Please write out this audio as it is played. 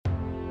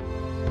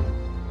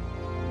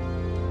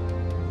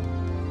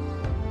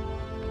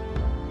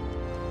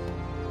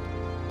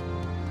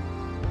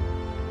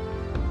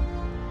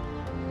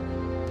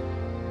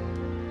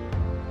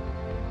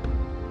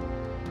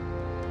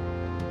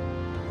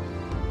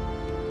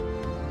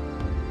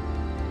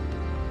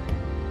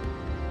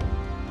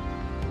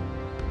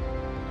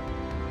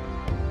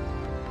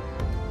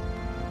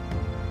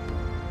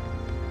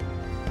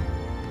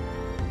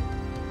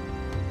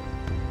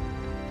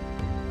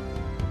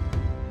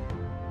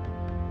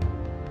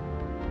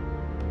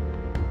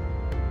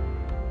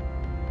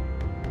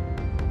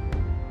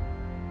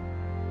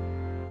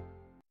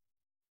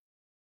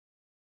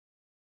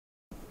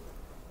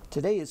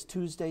Today is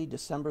Tuesday,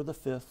 December the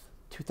 5th,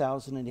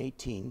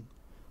 2018.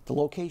 The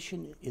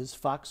location is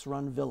Fox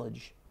Run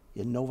Village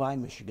in Novi,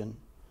 Michigan.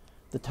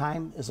 The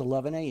time is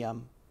 11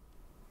 a.m.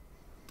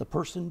 The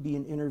person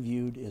being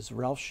interviewed is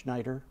Ralph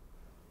Schneider.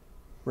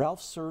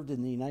 Ralph served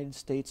in the United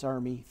States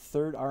Army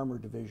 3rd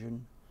Armored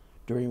Division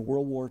during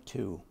World War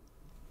II.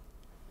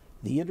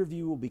 The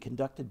interview will be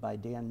conducted by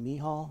Dan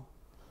Mihal.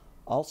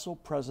 Also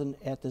present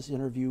at this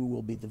interview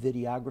will be the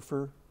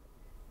videographer,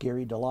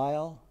 Gary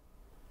Delisle,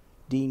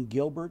 Dean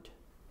Gilbert,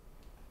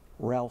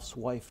 Ralph's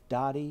wife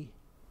Dottie,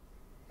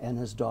 and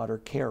his daughter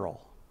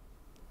Carol.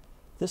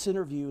 This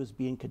interview is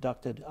being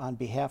conducted on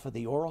behalf of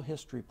the Oral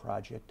History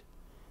Project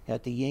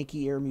at the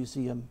Yankee Air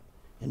Museum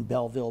in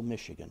Belleville,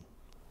 Michigan.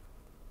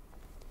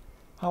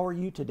 How are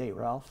you today,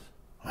 Ralph?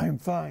 I'm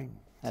fine.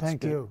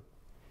 Thank you.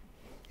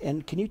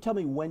 And can you tell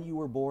me when you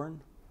were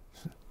born?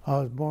 I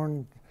was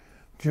born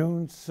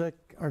June 7th,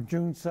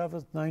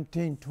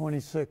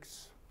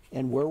 1926.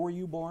 And where were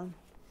you born?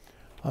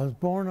 I was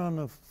born on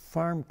the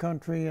farm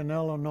country in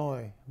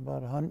Illinois,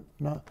 about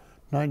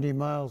 90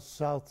 miles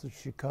south of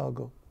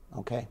Chicago.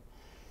 Okay.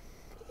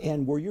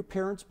 And were your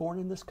parents born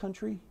in this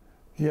country?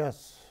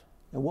 Yes.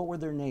 And what were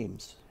their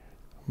names?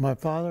 My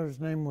father's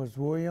name was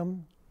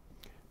William,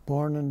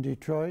 born in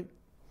Detroit,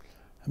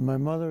 and my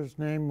mother's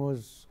name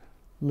was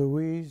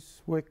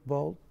Louise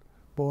Wickbolt,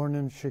 born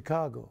in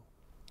Chicago.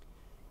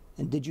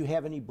 And did you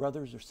have any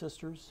brothers or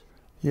sisters?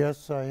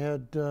 Yes, I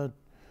had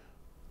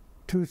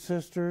 2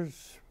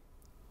 sisters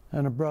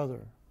and a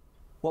brother.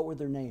 What were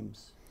their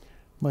names?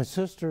 My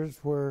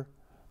sisters were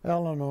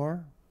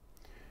Eleanor,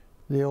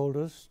 the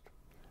oldest,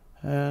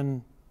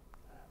 and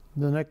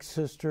the next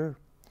sister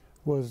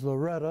was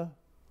Loretta.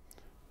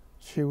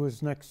 She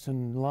was next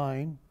in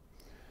line.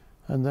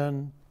 And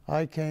then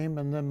I came,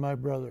 and then my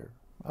brother,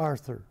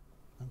 Arthur.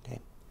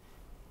 Okay.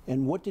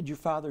 And what did your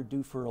father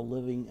do for a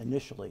living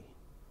initially?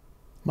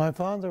 My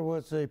father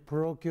was a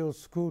parochial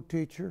school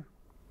teacher,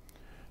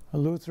 a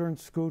Lutheran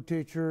school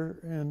teacher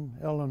in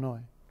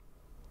Illinois.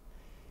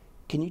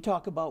 Can you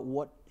talk about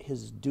what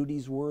his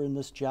duties were in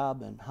this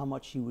job and how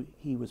much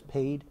he was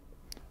paid?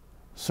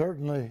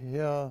 Certainly,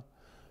 yeah.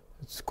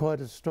 It's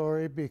quite a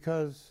story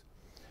because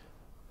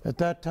at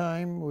that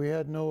time we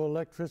had no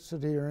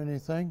electricity or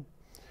anything,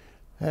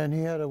 and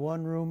he had a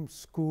one-room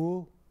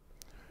school,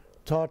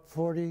 taught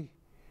 40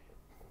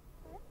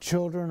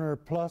 children or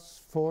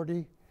plus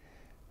 40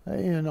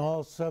 in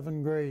all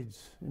 7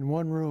 grades in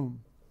one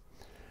room,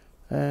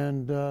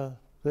 and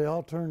they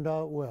all turned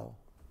out well.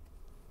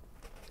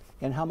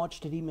 And how much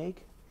did he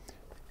make?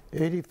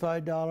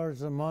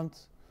 $85 a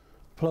month,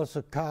 plus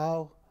a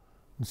cow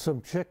and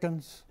some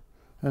chickens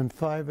and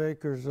 5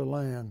 acres of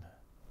land.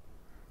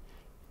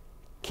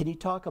 Can you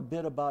talk a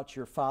bit about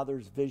your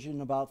father's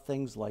vision about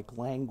things like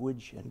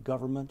language and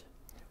government?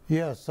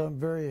 Yes, I'm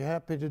very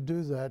happy to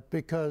do that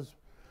because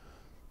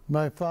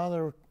my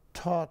father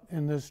taught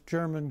in this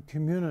German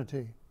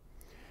community,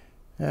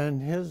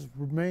 and his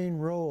main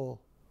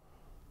role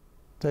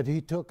that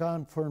he took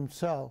on for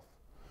himself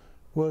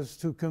was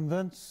to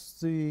convince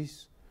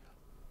these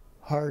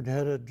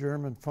hard-headed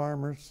German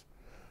farmers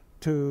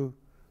to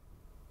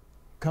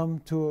come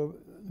to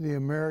the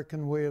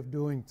American way of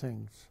doing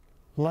things,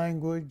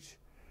 language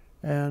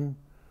and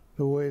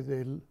the way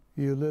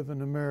you live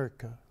in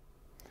America.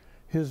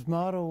 His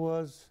motto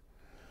was,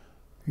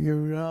 "You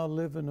now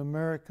live in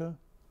America,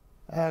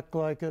 act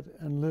like it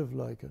and live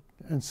like it,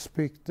 and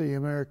speak the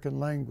American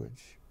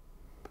language,"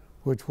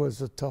 which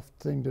was a tough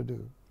thing to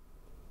do.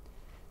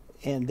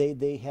 And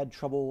they had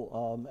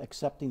trouble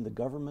accepting the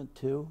government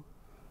too?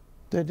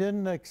 They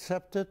didn't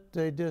accept it,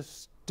 they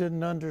just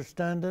didn't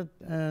understand it,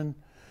 and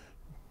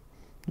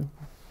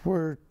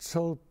were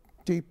so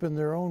deep in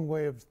their own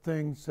way of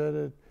things that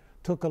it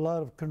took a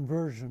lot of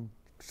conversion,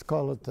 let's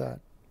call it that.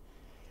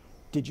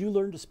 Did you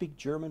learn to speak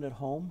German at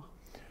home?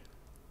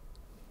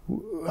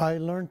 I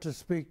learned to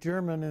speak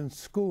German in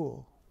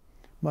school.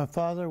 My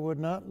father would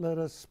not let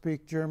us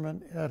speak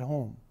German at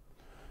home.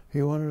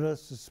 He wanted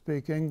us to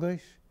speak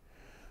English,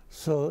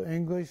 so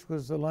English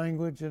was the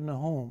language in the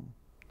home.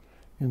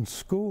 In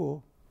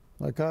school,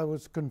 like I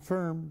was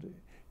confirmed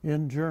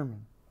in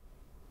German.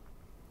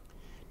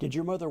 Did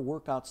your mother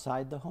work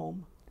outside the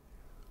home?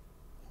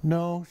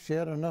 No, she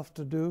had enough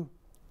to do.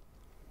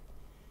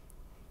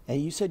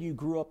 And you said you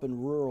grew up in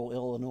rural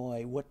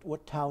Illinois.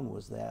 What town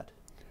was that?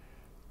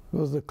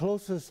 Well, the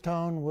closest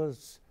town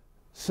was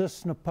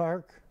Cissna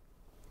Park.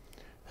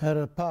 Had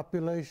a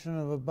population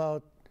of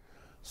about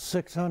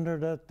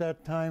 600 at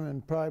that time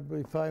and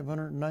probably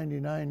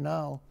 599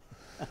 now.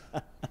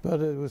 But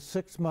it was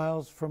 6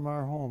 miles from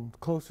our home,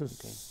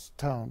 closest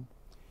town.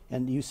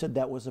 And you said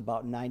that was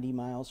about 90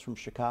 miles from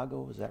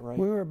Chicago, is that right?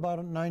 We were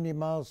about 90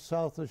 miles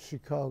south of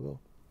Chicago.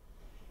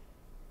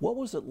 What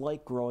was it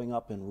like growing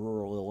up in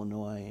rural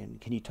Illinois,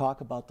 and can you talk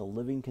about the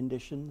living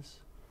conditions?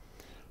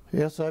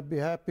 Yes, I'd be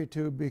happy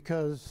to,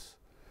 because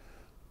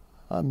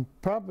I'm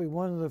probably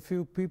one of the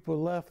few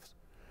people left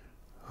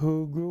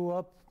who grew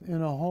up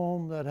in a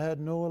home that had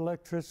no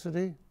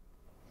electricity,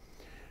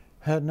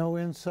 had no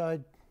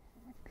inside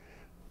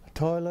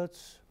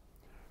toilets,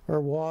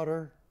 or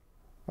water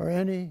or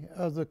any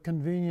of the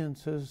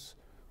conveniences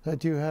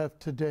that you have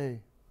today.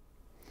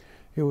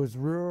 It was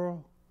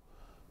rural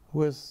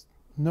with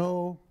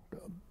no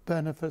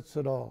benefits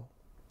at all.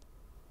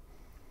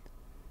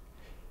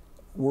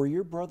 Were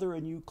your brother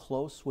and you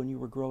close when you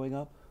were growing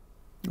up?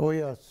 Oh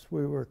yes,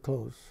 we were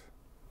close.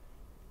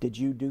 Did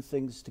you do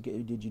things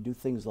did you do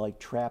things like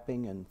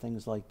trapping and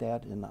things like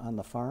that on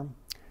the farm?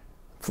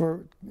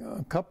 For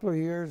a couple of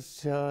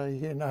years, he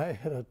and I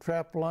had a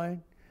trap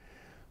line.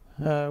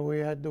 We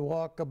had to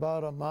walk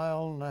about 1.5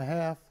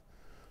 miles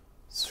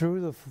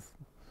through the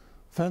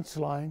fence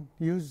line,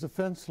 use the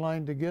fence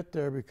line to get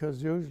there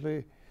because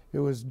usually it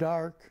was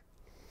dark.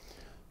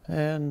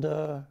 And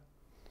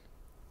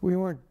we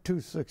weren't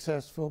too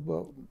successful,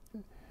 but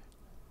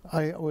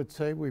I would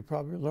say we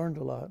probably learned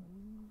a lot.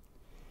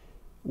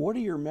 What are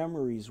your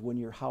memories when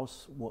your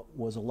house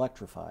was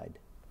electrified?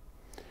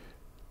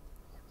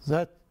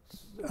 That's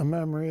a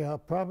memory I'll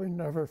probably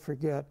never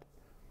forget.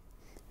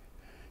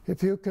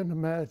 If you can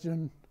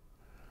imagine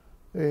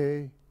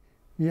a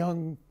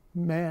young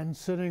man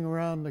sitting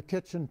around the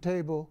kitchen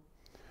table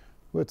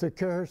with a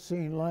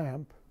kerosene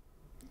lamp,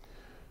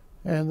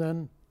 and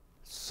then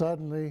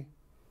suddenly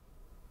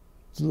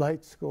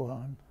lights go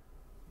on.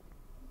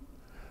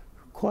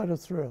 Quite a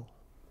thrill.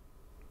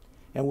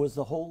 And was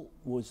the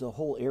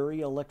whole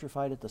area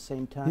electrified at the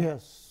same time?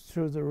 Yes,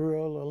 through the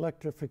rural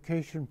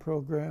electrification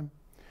program.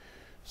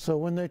 So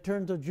when they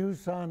turned the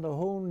juice on, the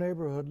whole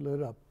neighborhood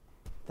lit up.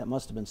 That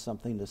must have been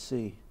something to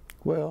see.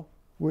 Well,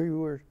 we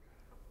were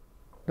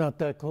not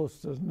that close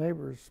to the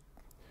neighbors,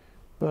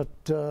 but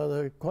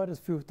quite a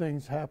few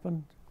things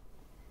happened.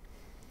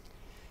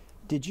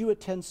 Did you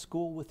attend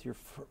school with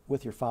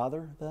your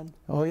father then?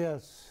 Oh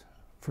yes,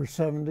 for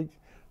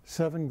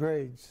 77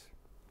 grades.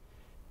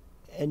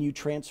 And you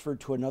transferred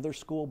to another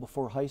school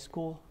before high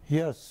school?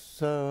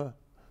 Yes,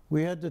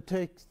 we had to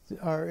take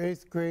our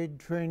 8th grade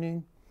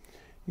training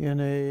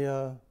in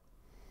a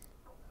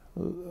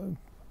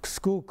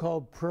school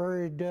called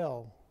Prairie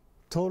Dell.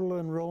 Total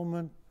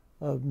enrollment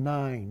of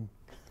 9.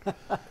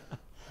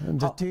 And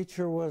the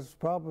teacher was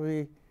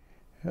probably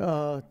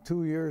 2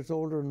 years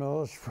older than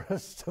the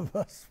rest of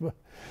us,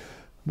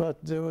 but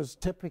there was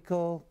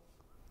typical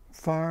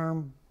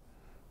farm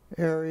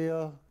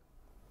area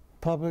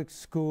public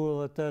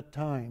school at that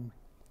time.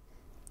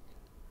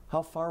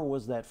 How far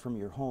was that from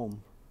your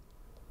home?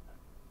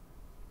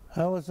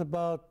 I was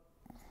about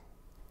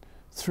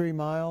 3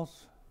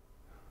 miles,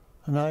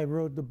 and I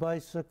rode the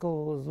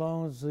bicycle as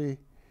long as the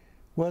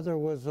weather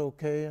was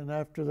okay, and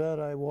after that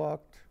I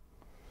walked.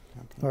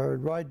 Okay. Or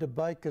I'd ride the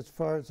bike as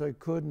far as I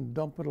could and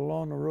dump it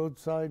along the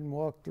roadside and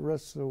walk the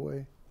rest of the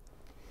way.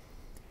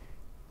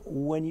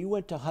 When you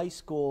went to high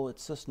school at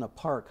Cessna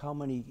Park, how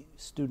many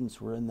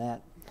students were in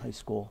that high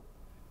school?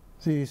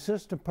 The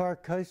Cessna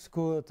Park High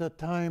School, at that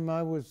time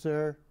I was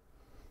there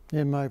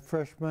in my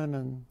freshman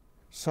and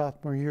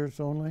sophomore years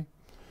only.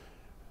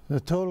 The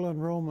total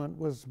enrollment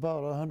was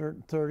about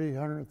 130,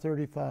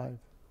 135.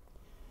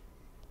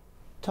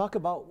 Talk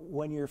about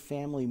when your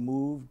family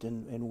moved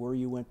and where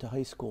you went to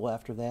high school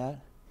after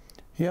that.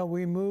 Yeah,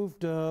 we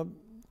moved in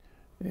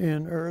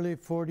early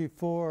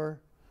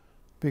 '44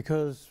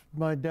 because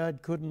my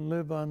dad couldn't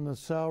live on the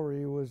salary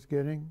he was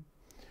getting.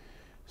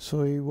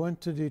 So he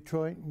went to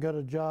Detroit and got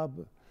a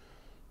job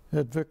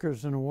at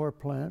Vickers in a war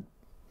plant.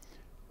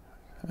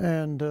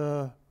 And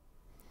what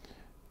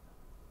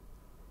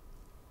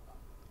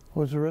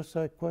was the rest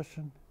of that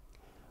question?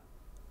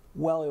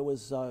 Well, it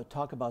was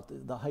talk about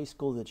the high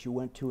school that you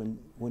went to and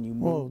when you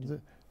moved. Well,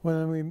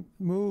 when we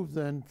moved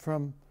then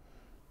from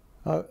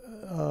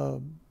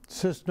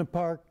Cessna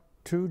Park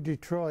to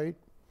Detroit,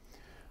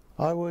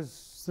 I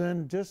was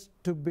then just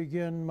to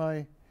begin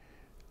my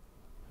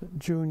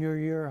junior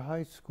year of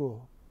high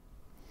school.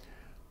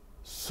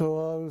 So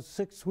I was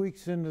 6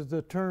 weeks into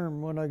the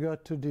term when I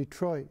got to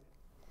Detroit.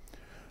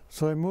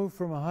 So I moved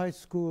from a high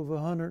school of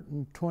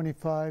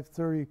 125,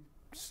 30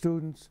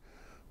 students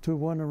to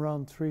one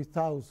around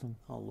 3,000.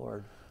 Oh,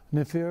 Lord. And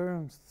if you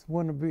ever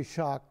want to be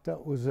shocked,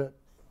 that was it.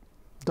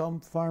 Dumb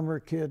farmer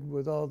kid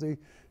with all the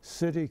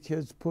city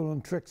kids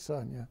pulling tricks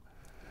on you.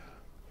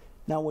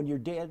 Now, when your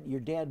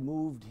dad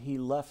moved, he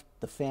left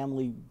the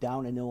family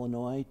down in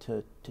Illinois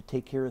to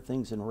take care of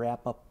things and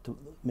wrap up to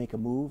make a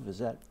move? Is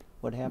that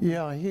what happened?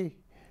 Yeah,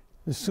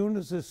 as soon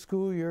as the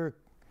school year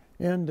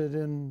ended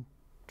in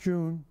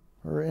June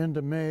or end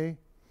of May,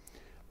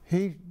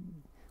 he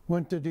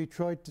went to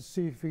Detroit to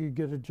see if he could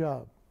get a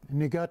job.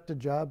 And he got the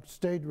job,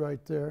 stayed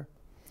right there.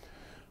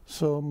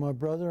 So my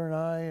brother and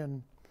I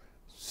and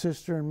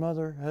sister and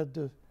mother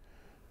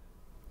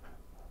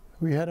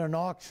we had an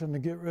auction to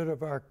get rid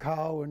of our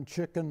cow and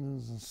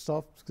chickens and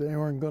stuff. They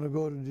weren't going to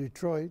go to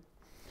Detroit.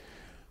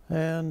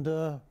 And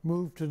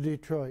moved to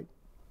Detroit.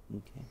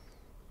 Okay.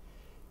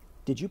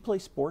 Did you play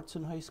sports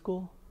in high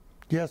school?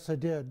 Yes, I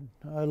did.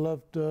 I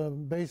loved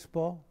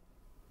baseball.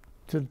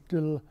 I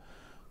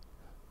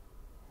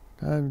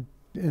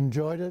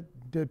enjoyed it,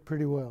 did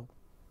pretty well.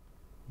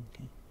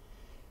 Okay.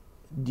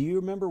 Do you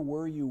remember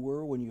where you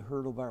were when you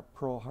heard about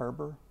Pearl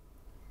Harbor?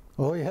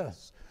 Oh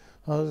yes,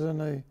 I was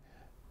in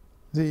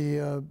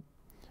the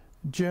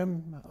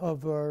gym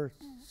of our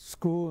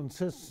school in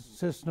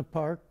Cissna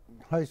Park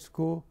High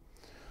School,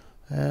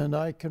 and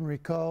I can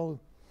recall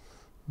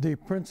the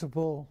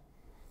principal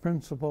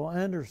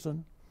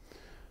Anderson,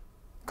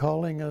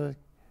 calling all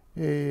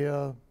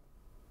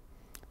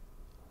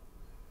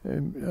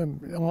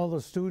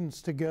the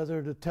students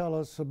together to tell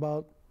us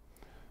about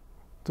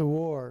the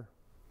war.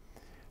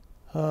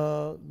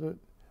 The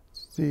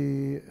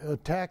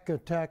attack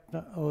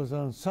was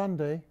on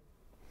Sunday,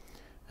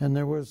 and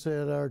there was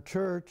at our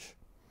church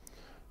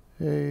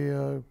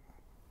a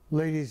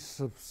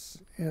ladies'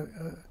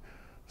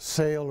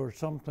 sale or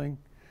something,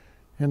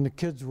 and the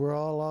kids were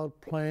all out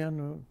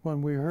playing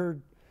when we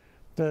heard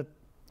that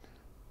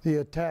the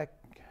attack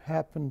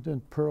happened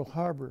in Pearl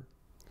Harbor.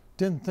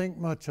 Didn't think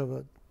much of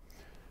it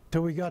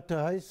till we got to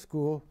high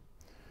school,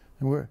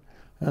 and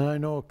I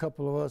know a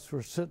couple of us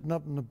were sitting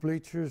up in the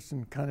bleachers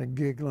and kind of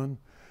giggling,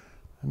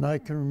 and I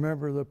can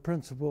remember the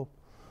principal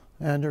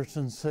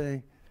Anderson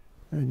saying,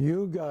 "And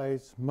you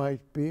guys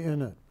might be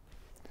in it,"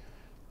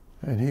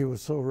 and he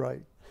was so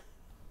right.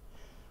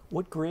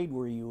 What grade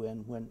were you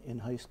in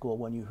high school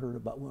when you heard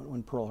about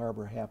when Pearl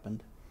Harbor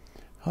happened?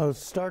 I was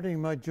starting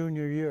my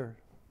junior year.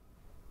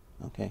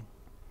 Okay.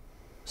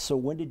 So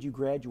when did you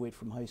graduate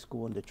from high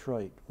school in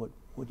Detroit?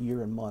 What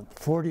year and month?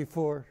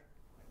 44,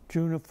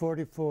 June of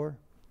 44.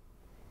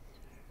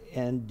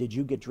 And did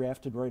you get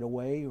drafted right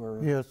away, or?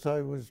 Yes,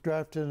 I was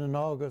drafted in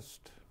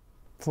August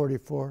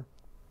 44.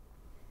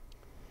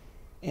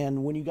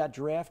 And when you got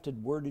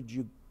drafted, where did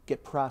you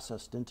get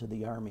processed into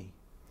the Army?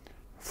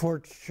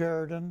 Fort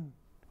Sheridan,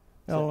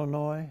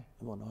 Illinois.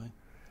 Illinois.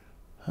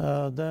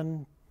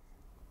 Then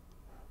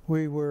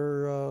we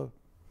were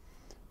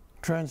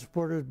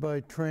transported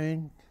by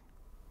train.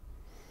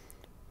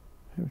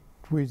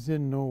 We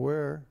didn't know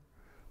where,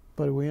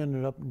 but we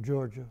ended up in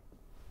Georgia.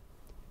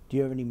 Do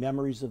you have any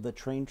memories of the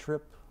train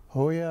trip?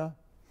 Oh yeah,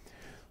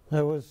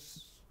 that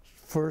was,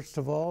 first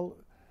of all,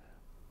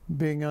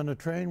 being on a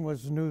train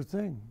was a new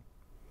thing.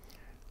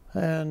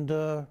 And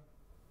we're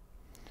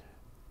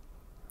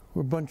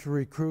a bunch of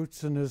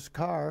recruits in this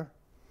car,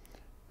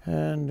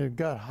 and it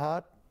got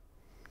hot,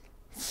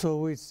 so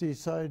we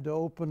decided to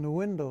open the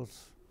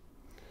windows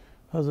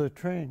of the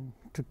train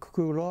to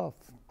cool off.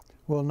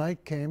 Well,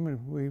 night came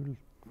and we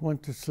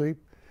went to sleep,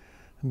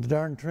 and the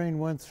darn train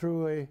went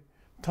through a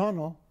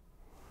tunnel,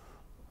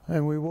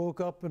 and we woke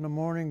up in the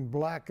morning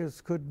black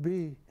as could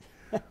be,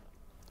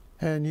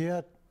 and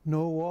yet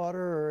no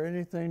water or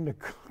anything to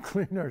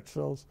clean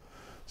ourselves.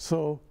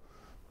 So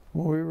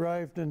when we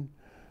arrived in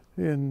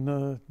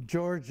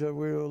Georgia,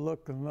 we were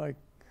looking like,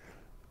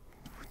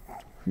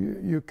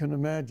 you can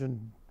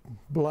imagine,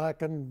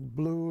 black and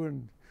blue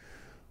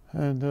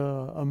and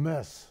a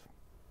mess.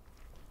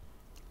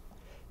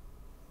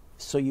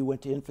 So you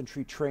went to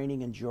infantry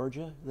training in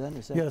Georgia then?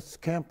 Is that? Yes,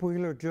 Camp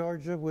Wheeler,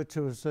 Georgia, which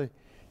was a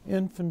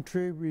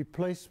infantry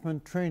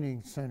replacement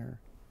training center.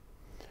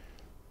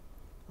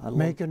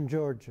 Macon,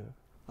 Georgia.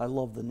 I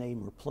love the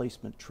name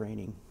replacement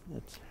training.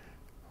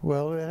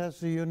 Well, it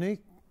has a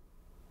unique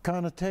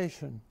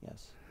connotation.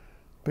 Yes.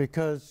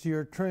 Because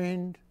you're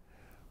trained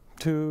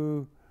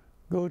to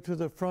go to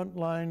the front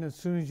line as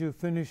soon as you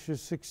finish your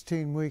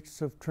 16 weeks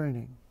of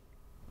training.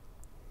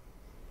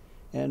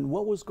 And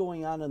what was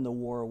going on in the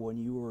war when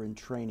you were in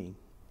training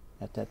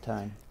at that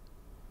time?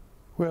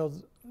 Well,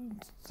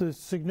 the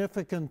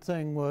significant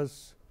thing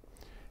was,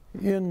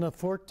 in the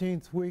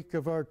 14th week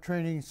of our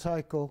training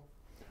cycle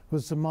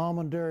was the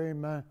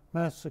Maumondary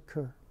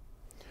massacre.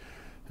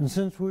 And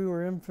since we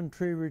were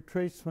infantry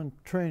retracement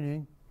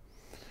training,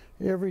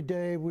 every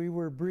day we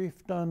were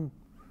briefed on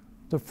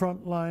the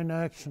frontline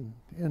action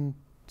in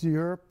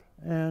Europe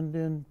and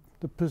in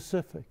the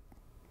Pacific.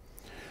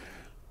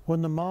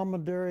 When the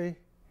Maumondary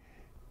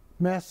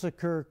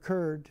massacre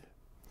occurred,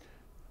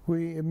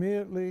 we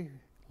immediately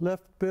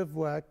left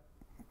bivouac,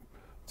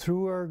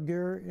 threw our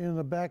gear in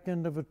the back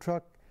end of a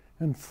truck,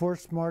 and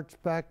forced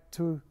marched back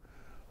to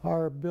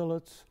our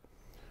billets,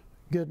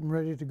 getting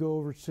ready to go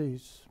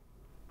overseas.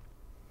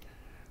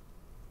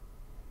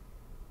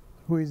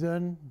 We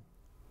then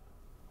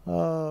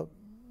I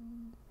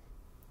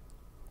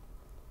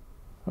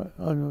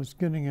was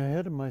getting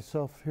ahead of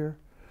myself here.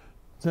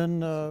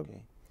 Then Okay.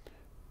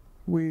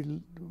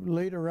 we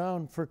laid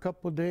around for a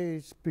couple of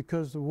days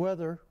because of the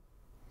weather,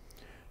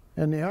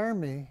 and the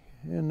Army,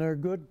 in their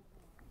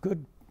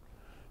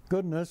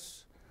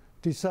goodness,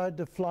 decided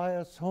to fly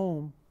us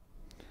home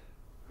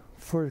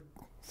for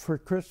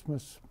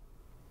Christmas.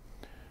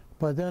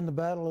 By then the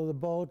Battle of the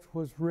Bulge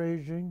was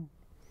raging,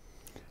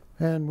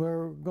 and we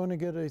were going to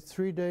get a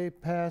 3-day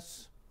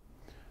pass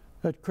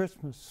at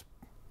Christmas.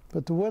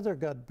 But the weather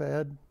got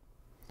bad,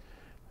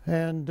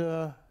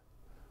 and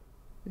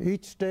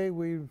each day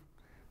we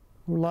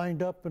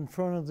lined up in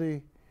front of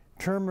the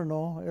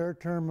terminal, air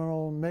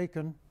terminal in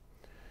Macon,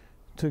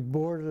 to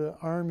board an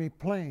Army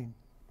plane.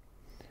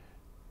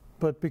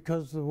 But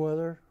because of the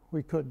weather,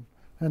 we couldn't.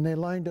 And they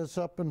lined us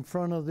up in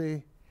front of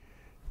the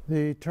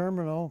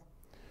terminal,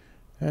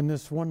 and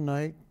this one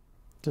night,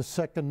 the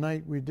second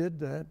night we did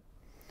that,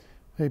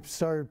 they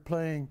started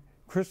playing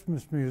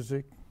Christmas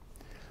music,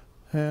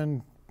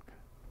 and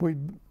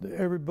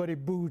everybody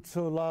booed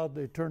so loud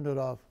they turned it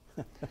off.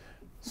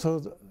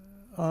 So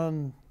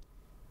on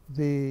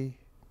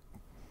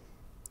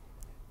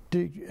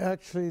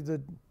actually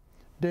the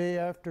day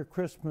after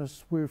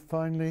Christmas, we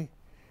finally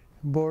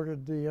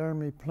boarded the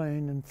Army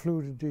plane and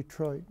flew to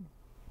Detroit.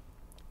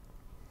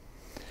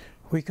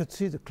 We could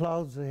see the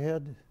clouds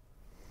ahead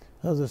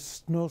of the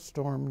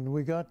snowstorm, and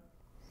we got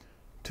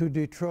to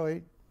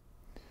Detroit.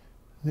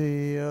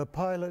 The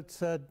pilot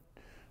said,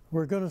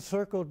 "We're going to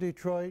circle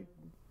Detroit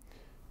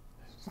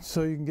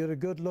so you can get a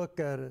good look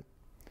at it."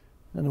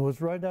 And it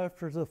was right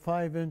after the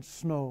 5-inch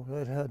snow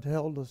that had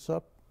held us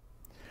up.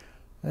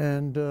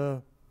 And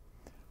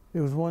it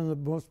was one of the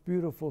most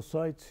beautiful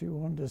sights you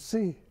wanted to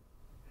see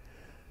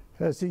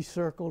as he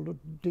circled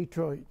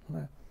Detroit.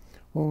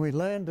 When we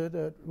landed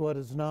at what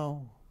is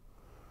now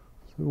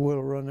the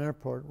Willow Run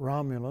Airport,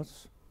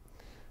 Romulus,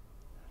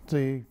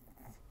 the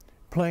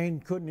plane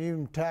couldn't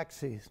even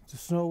taxi. The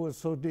snow was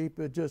so deep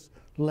it just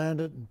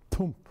landed and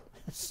boom,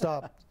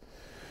 stopped.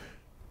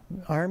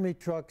 Army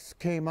trucks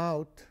came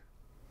out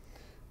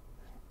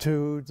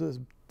to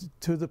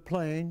the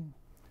plane,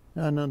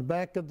 and on the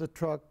back of the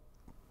truck,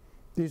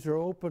 these are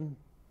open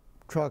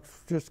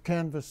trucks, just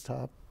canvas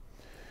top,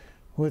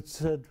 which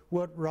said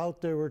what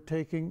route they were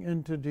taking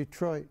into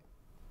Detroit.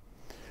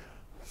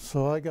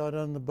 So I got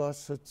on the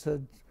bus that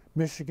said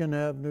Michigan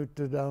Avenue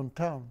to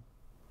downtown,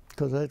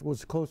 because that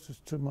was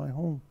closest to my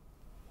home.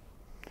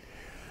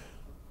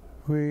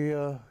 We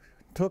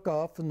took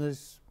off in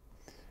this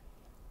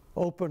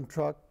open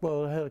truck.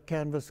 Well, it had a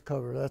canvas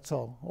cover, that's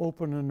all,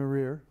 open in the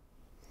rear.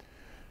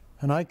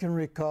 And I can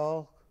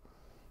recall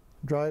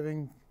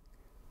driving,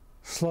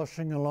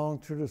 slushing along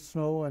through the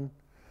snow, and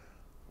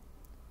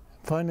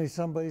finally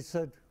somebody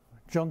said,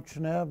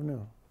 Junction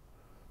Avenue.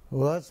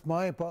 Well, that's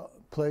my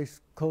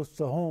place close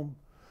to home.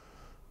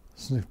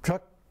 So the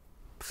truck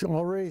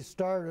already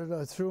started.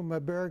 I threw my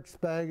barracks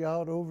bag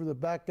out over the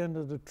back end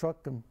of the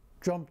truck and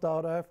jumped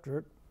out after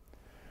it.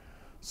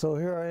 So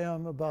here I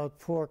am about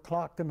 4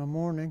 o'clock in the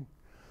morning,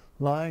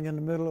 lying in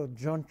the middle of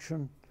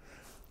Junction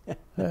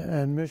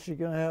and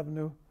Michigan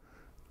Avenue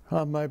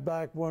on my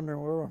back,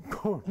 wondering where I'm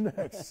going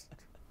next.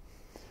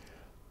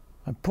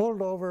 I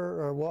pulled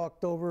over, or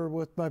walked over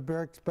with my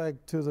barracks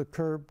bag to the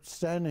curb,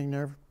 standing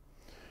there,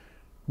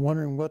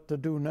 wondering what to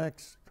do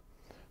next.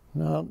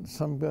 Now,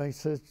 some guy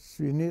says,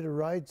 "You need a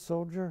ride,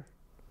 soldier?"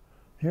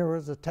 Here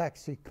was a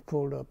taxi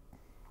pulled up.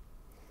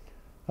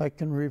 I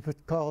can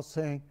recall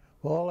saying,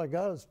 "Well, all I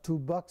got is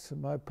 $2 in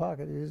my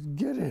pocket. He said,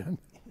 get in."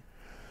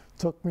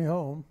 Took me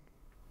home.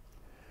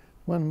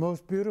 One of the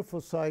most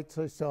beautiful sights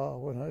I saw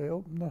when I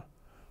opened the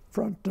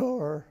front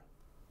door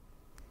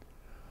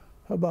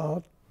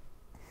about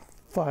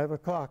 5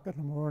 o'clock in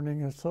the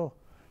morning or so.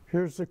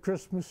 Here's the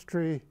Christmas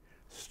tree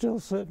still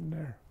sitting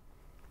there.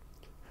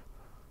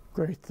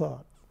 Great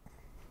thought.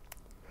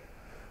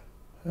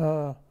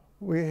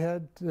 We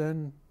had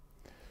then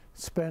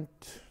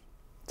spent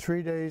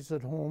 3 days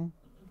at home,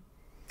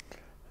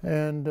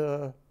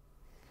 and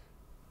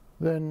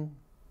then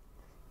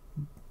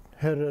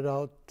headed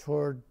out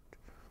toward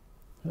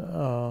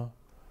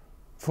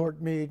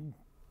Fort Meade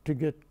to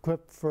get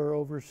equipped for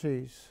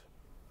overseas.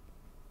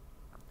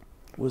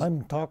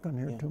 I'm talking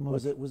here too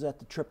much. Was that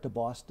the trip to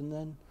Boston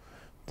then?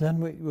 Then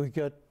we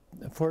got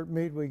Fort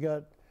Meade. We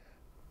got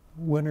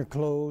winter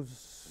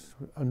clothes,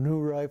 a new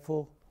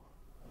rifle,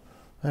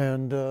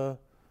 and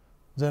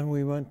then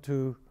we went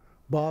to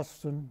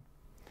Boston,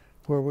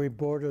 where we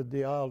boarded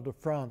the Isle de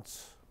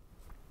France.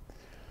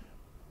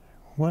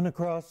 Went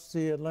across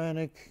the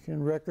Atlantic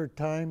in record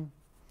time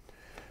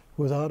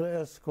without an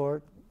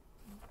escort.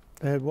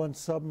 They had one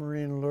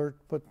submarine alert,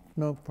 but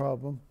no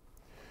problem.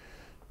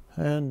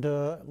 And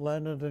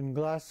landed in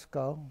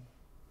Glasgow.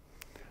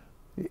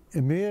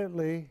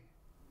 Immediately,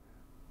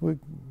 we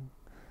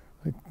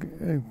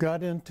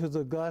got into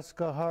the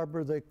Glasgow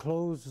harbor. They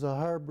closed the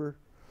harbor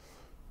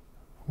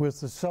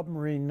with the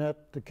submarine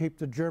net to keep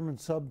the German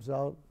subs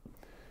out.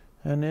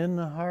 And in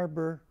the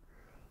harbor,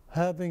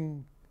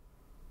 having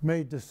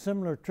made the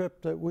similar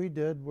trip that we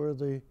did, where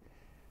the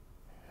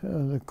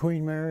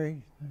Queen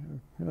Mary,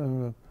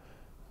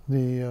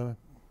 the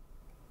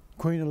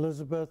Queen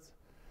Elizabeth,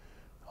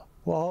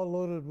 were all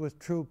loaded with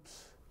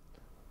troops,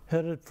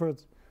 headed for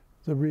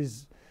the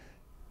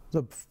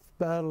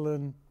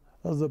battle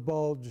of the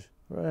Bulge,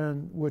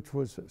 which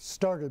was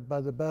started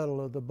by the Battle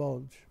of the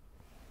Bulge.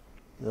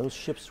 Those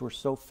ships were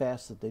so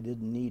fast that they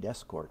didn't need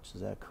escorts,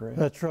 is that correct?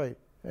 That's right.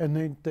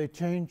 And they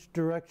changed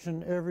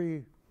direction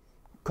every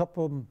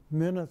couple of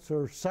minutes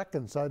or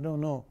seconds, I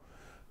don't know.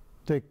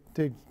 They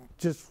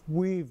just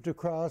weaved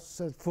across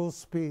at full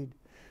speed,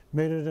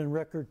 made it in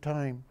record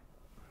time.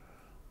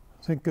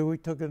 I think we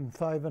took it in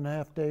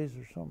 5.5 days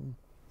or something.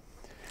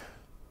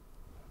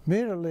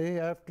 Immediately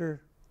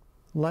after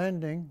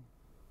landing,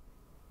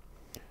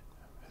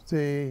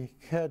 they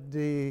had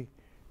the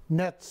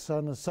nets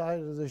on the side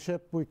of the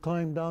ship. We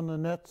climbed down the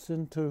nets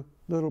into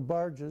little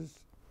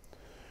barges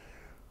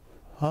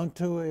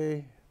onto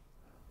a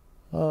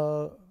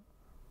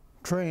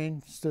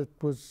trains that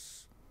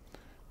was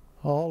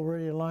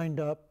already lined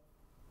up.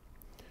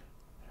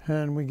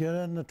 And we get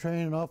in the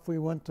train and off we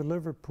went to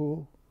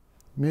Liverpool.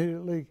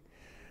 Immediately,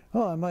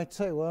 I might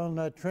say, well, on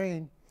that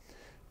train,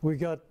 we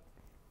got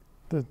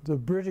the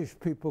British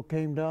people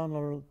came down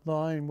the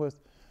line with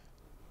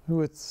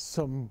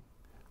some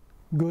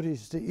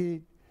goodies to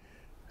eat.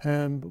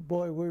 And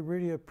boy, we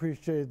really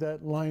appreciated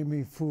that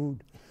limey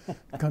food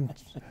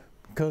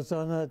because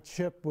on that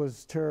ship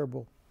was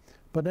terrible.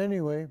 But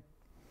anyway,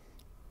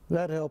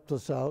 that helped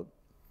us out.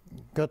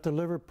 Got to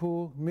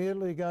Liverpool,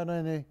 immediately got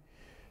on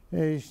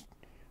a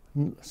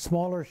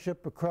smaller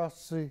ship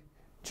across the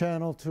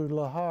channel to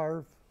Le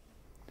Havre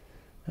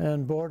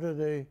and boarded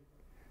a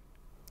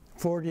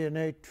 40 and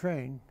 8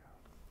 train.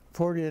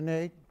 40 and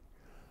 8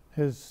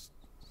 is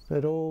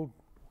that old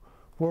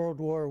World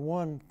War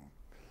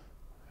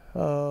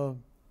I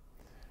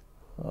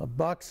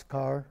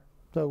boxcar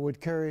that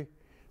would carry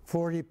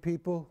 40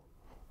 people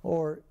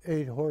or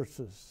 8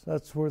 horses.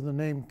 That's where the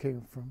name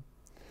came from.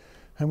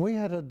 And we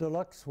had a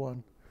deluxe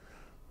one.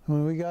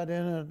 When we got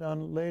in it,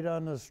 laid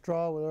on the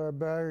straw with our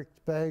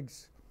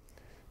bags,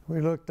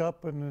 we looked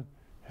up and it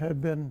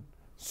had been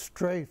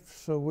strafed,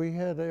 so we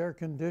had an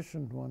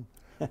air-conditioned one.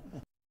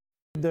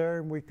 There,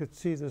 and we could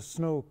see the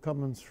snow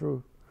coming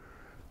through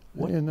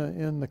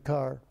in the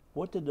car.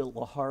 What did the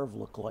Le Havre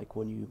look like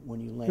when you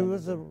landed?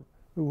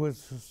 It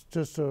was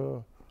just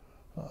a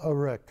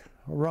wreck,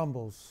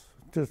 rumbles.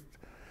 Just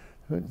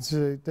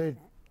it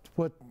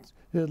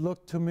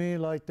looked to me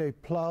like they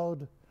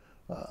plowed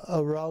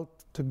a route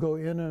to go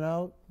in and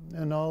out,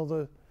 and all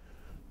the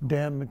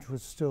damage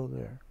was still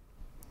there.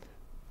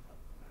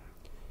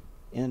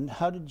 And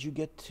how did you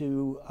get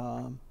to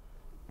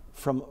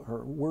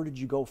where did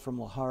you go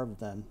from Le Havre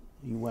then?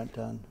 You went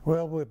on?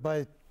 Well,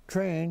 by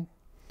train,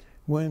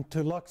 went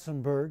to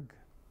Luxembourg.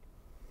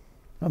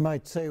 I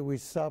might say we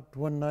stopped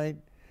one night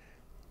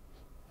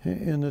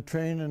in the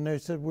train and they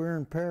said, we're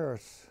in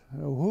Paris.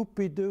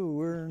 Whoopie-doo,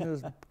 we're in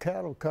this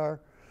cattle car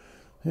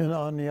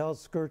on the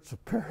outskirts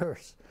of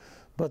Paris.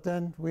 But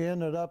then we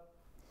ended up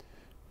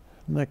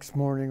next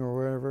morning or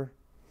wherever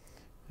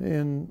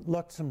in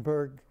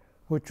Luxembourg,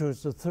 which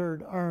was the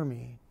 3rd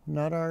Army,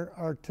 not our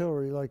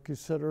artillery like you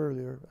said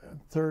earlier,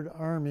 3rd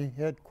Army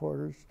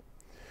headquarters.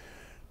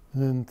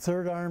 And then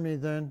 3rd Army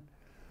then,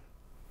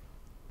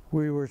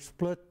 we were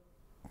split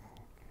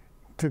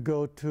to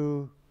go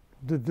to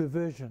the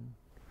division.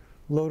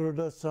 Loaded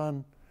us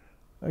on,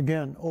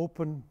 again,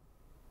 open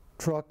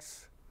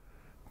trucks,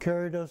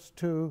 carried us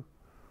to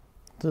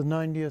the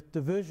 90th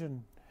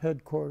Division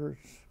headquarters.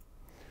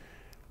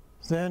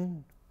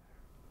 Then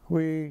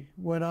we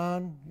went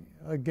on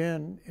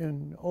again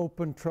in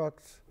open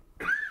trucks,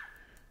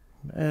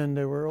 and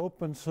they were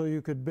open so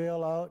you could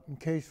bail out in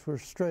case we're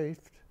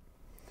strafed,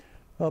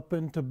 up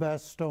into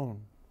Bastogne.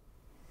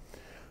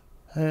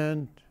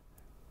 And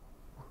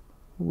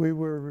we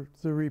were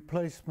the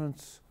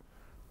replacements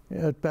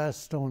at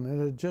Bastogne.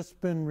 It had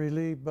just been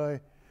relieved by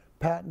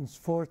Patton's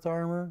 4th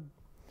Armored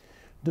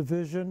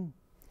Division,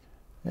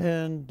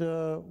 and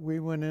we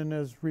went in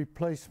as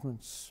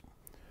replacements.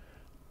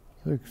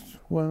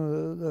 One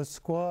of the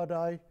squad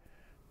I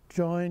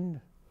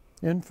joined,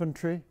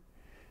 infantry,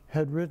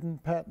 had ridden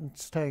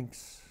Patton's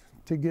tanks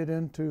to get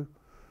into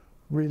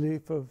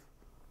relief of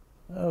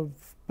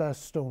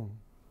Bastogne.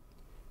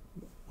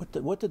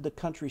 What did the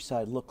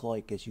countryside look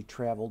like as you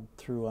traveled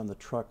through on the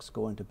trucks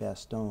going to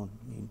Bastogne?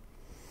 I mean,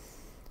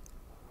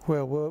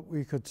 well, what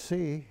we could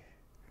see,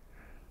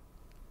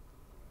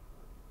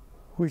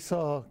 we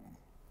saw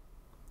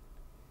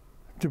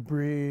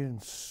debris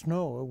and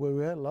snow.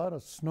 We had a lot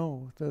of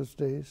snow those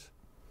days.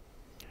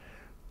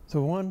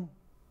 The one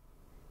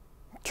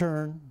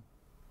turn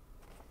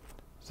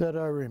that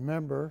I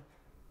remember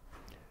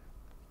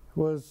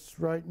was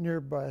right near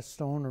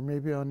Bastogne, or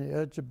maybe on the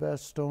edge of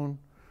Bastogne,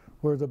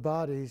 were the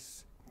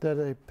bodies that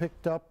they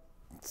picked up,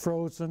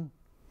 frozen,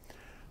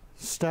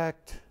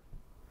 stacked.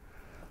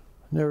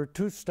 There were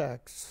 2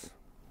 stacks,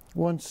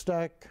 one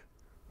stack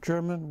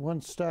German,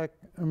 one stack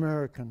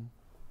American.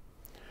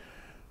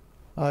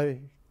 I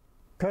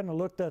kind of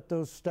looked at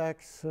those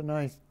stacks and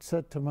I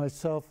said to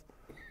myself,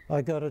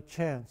 I got a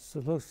chance.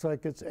 It looks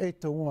like it's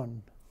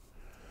 8-1.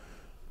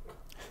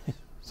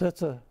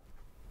 That's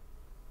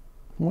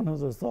one of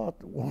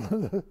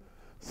the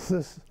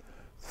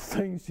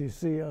things you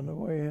see on the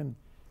way in.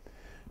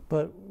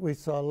 But we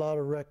saw a lot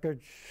of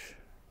wreckage,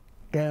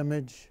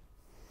 damage.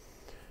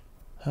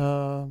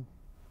 When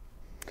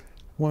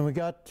we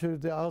got to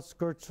the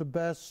outskirts of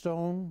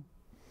Bastogne,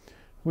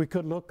 we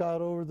could look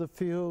out over the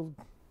field,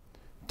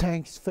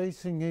 tanks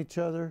facing each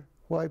other,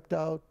 wiped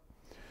out,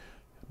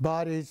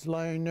 bodies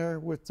lying there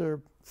with their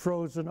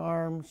frozen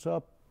arms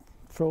up,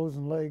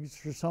 frozen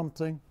legs or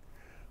something,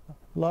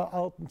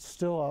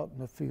 still out in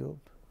the field.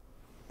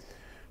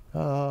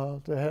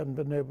 They hadn't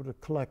been able to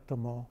collect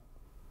them all.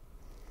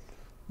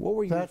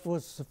 That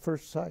was the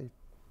first sight.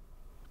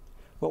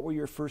 What were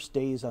your first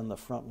days on the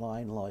front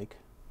line like?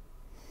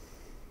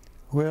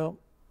 Well,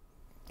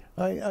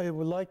 I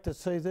would like to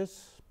say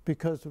this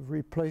because of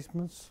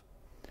replacements.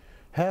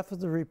 half of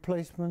the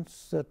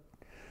replacements that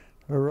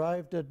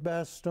arrived at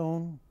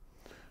Bastogne,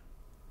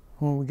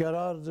 when we got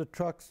out of the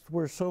trucks,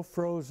 were so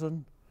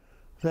frozen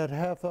that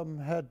half of them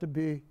had to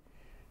be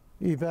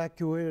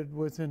evacuated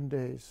within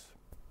days.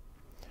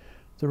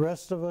 The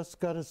rest of us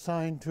got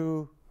assigned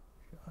to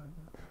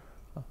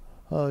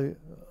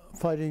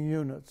fighting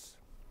units.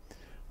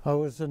 I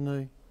was in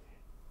the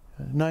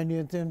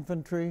 90th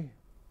Infantry,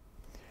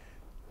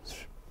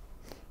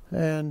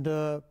 and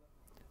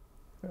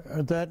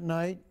that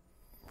night,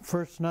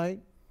 first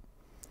night,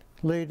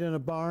 laid in a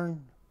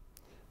barn.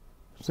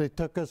 They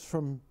took us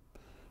from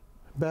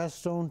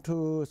Bastogne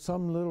to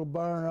some little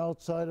barn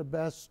outside of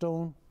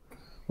Bastogne,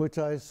 which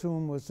I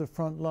assume was the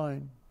front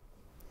line.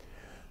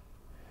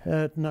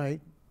 At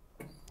night,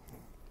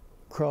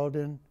 crawled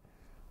in,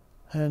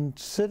 and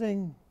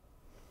sitting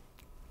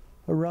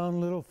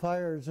around little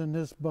fires in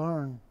this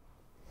barn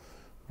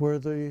were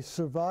the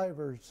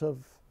survivors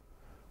of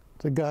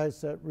the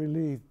guys that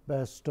relieved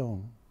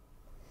Bastogne.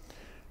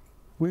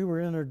 We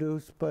were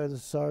introduced by the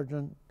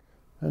sergeant,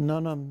 and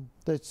none of them,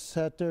 they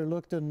sat there,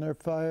 looked in their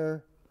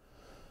fire,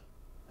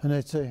 and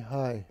they'd say,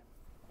 "Hi."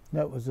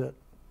 That was it.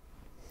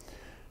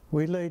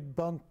 We laid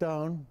bunk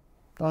down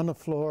on the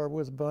floor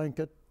with a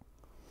blanket.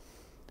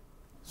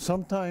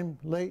 Sometime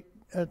late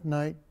at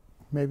night,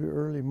 maybe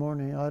early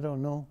morning, I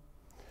don't know,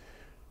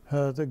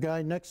 the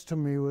guy next to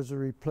me was a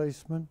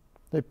replacement.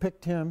 They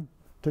picked him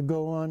to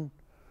go on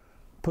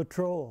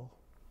patrol.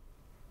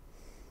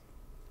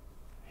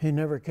 He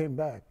never came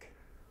back.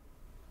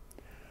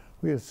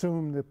 We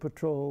assumed the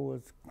patrol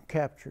was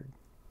captured.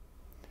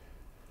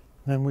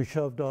 Then we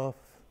shoved off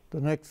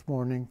the next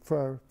morning for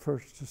our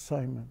first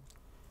assignment.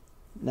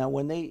 Now,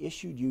 when they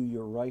issued you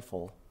your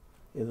rifle,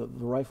 the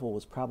rifle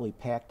was probably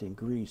packed in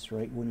grease,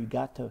 right? When you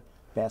got to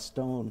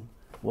Bastogne,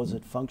 was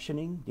it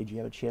functioning? Did you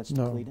have a chance to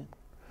clean it?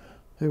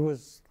 It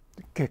was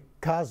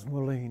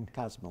cosmoline.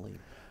 Cosmoline.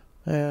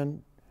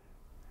 And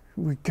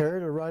we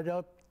carried it right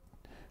up.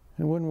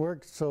 It wouldn't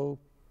work, so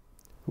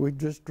we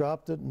just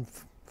dropped it and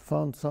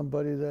found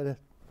somebody that had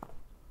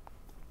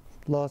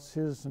lost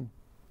his and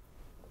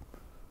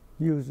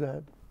used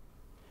that.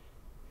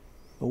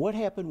 But what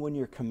happened when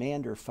your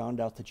commander found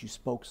out that you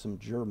spoke some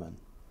German?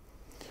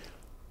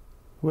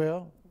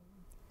 Well,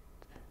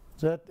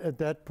 at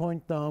that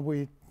point now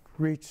we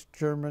reached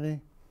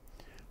Germany,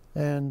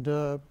 and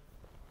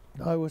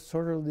I was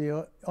sort of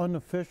the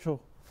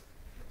unofficial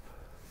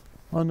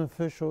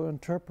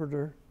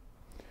interpreter,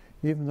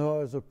 even though I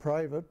was a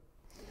private,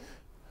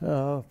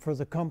 for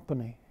the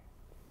company.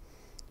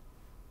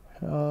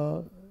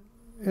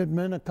 It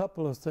meant a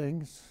couple of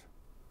things,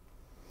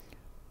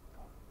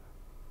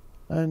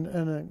 and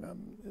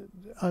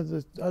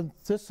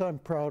this I'm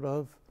proud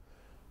of.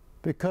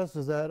 Because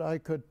of that, I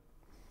could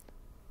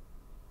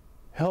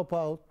help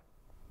out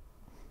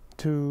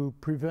to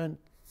prevent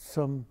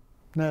some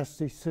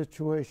nasty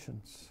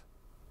situations.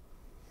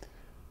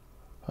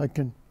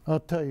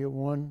 I'll tell you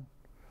one.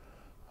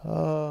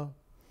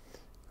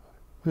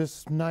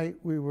 This night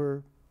we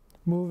were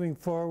moving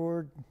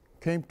forward,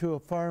 came to a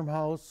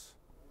farmhouse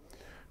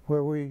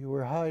where we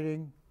were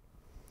hiding,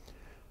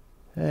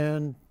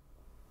 and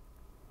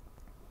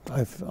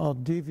I'll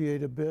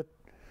deviate a bit.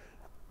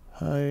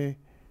 The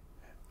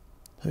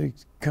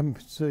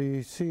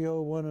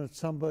CO wanted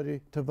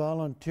somebody to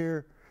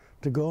volunteer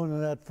to go into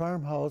that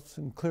farmhouse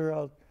and clear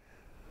out,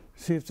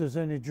 see if there's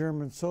any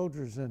German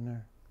soldiers in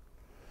there.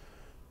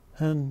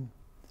 And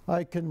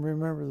I can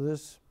remember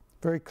this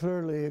very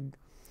clearly.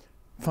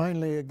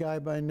 Finally, a guy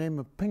by the name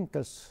of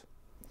Pincus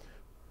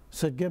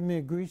said, "Give me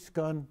a grease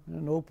gun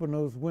and open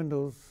those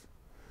windows."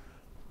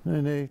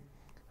 And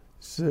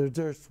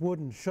there's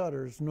wooden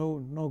shutters,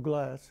 no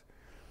glass.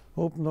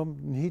 Opened them,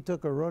 and he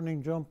took a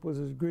running jump with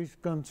his grease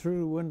gun through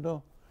the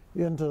window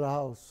into the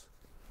house.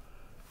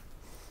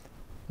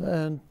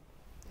 And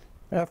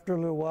after a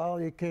little while,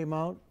 he came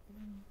out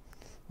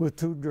with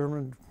 2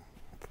 German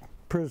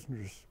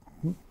prisoners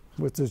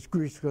with this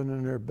grease gun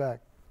in their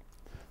back.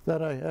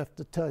 That I have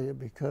to tell you,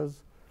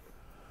 because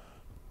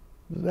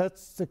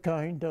that's the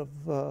kind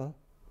of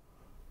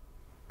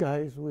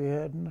guys we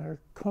had in our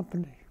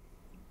company.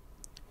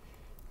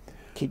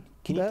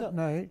 Can that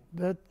night,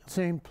 that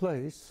same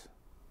place,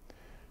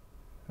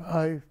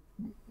 I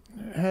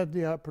had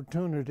the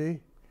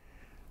opportunity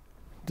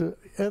to,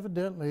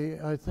 evidently,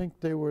 I think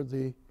they were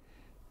the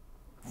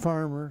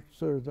farmers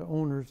or the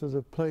owners of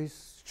the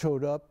place,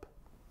 showed up,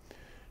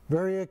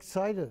 very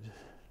excited.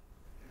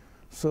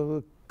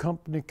 So the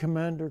company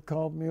commander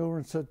called me over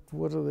and said,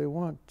 "What do they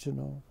want, you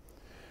know?"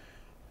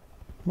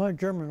 My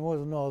German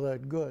wasn't all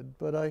that good,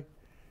 but I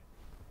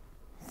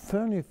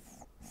finally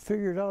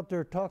figured out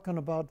they're talking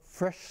about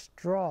fresh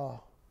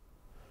straw.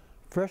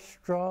 Fresh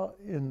straw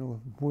in the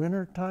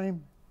winter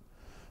time,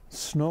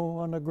 snow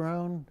on the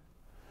ground.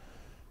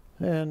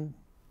 And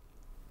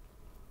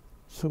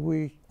so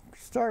we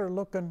started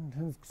looking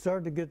and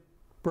started to get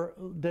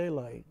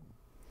daylight.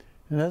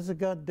 And as it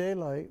got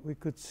daylight, we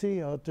could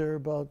see out there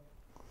about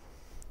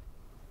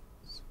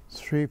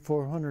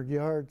 300-400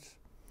 yards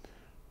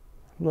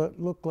what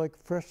looked like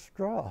fresh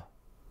straw.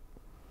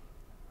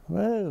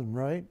 Well, that isn't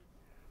right.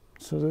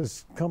 So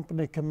this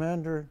company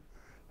commander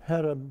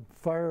had a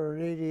fire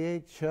an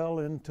 88 shell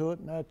into it,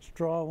 and that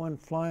straw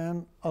went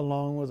flying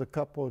along with a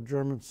couple of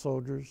German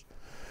soldiers,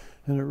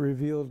 and it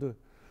revealed a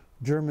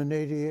German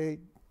 88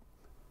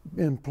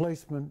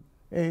 emplacement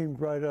aimed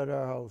right at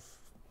our house.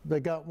 They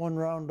got one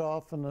round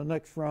off, and the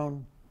next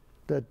round,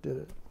 that did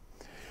it.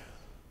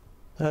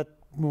 That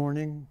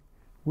morning,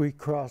 we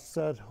crossed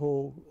that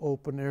whole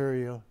open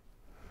area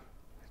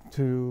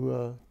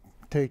to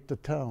take the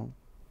town.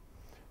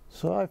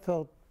 So I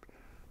felt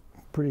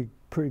pretty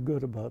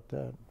good about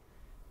that.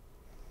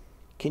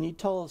 Can you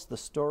tell us the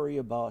story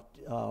about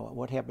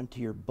what happened to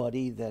your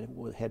buddy that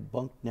had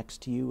bunked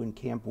next to you in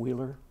Camp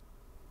Wheeler?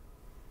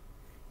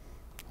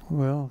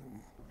 Well,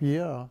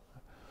 yeah.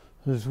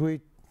 As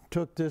we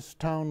took this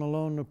town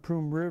along the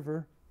Prune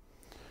River,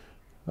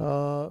 we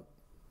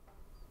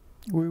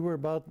were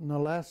about in the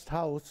last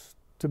house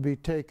to be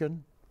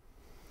taken.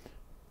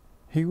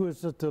 He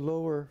was at the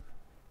lower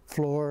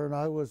floor and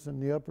I was in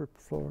the upper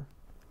floor.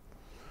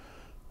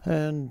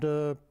 And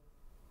the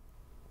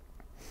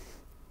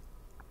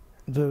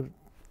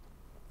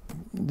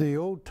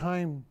old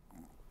time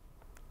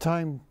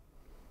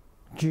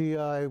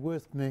GI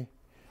with me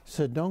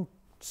said, "Don't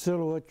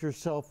silhouette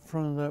yourself in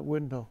front of that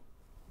window."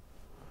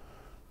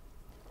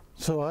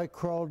 So I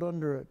crawled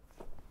under it.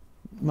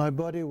 My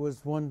buddy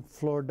was one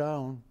floor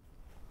down,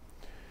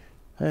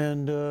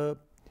 and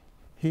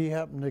he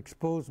happened to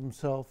expose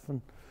himself,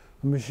 and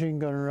a machine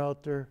gunner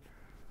out there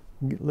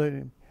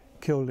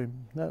killed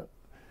him.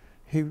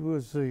 He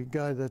was the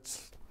guy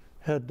that's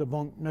had the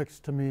bunk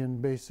next to me in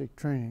basic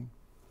training.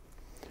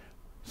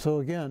 So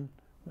again,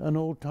 an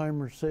old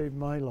timer saved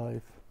my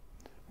life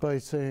by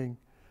saying,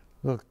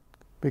 look,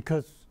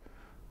 because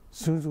as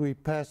soon as we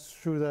passed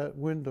through that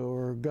window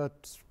or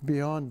got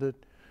beyond it,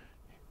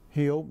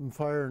 he opened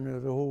fire and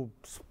it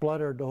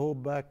splattered the whole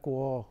back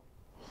wall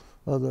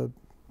of the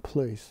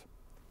place.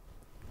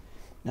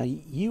 Now,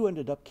 you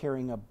ended up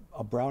carrying a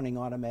Browning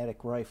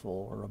automatic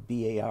rifle, or a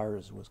BAR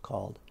as it was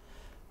called.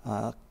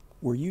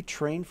 Were you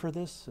trained for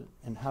this,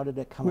 and how did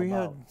it come about? We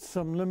had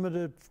some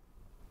limited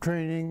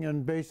training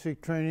and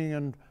basic training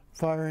and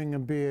firing a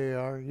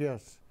BAR,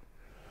 yes.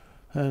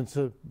 And it's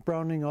a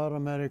Browning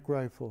automatic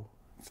rifle.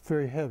 It's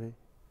very heavy.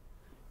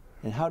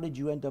 And how did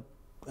you end up?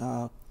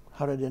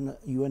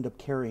 You end up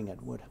carrying it?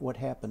 What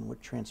happened?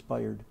 What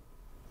transpired?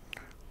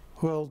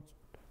 Well,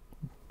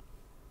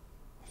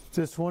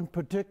 this one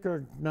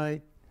particular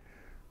night,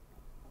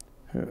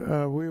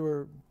 we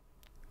were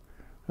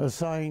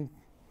assigned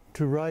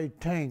to ride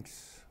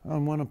tanks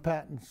on one of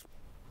Patton's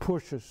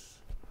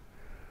pushes.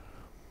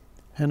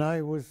 And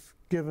I was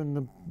given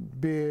the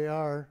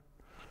BAR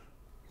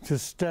to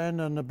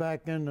stand on the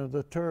back end of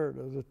the turret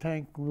of the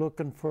tank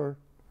looking for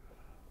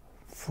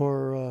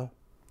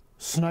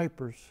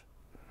snipers.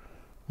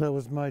 That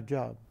was my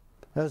job.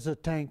 As the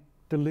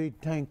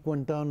lead tank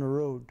went down the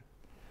road.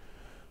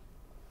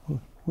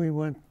 We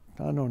went,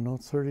 I don't know,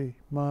 30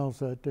 miles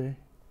that day,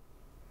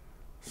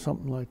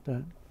 something like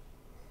that.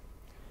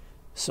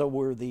 So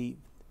were the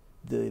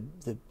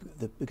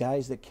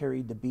guys that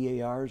carried the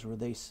BARs, were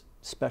they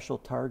special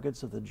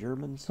targets of the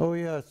Germans? Oh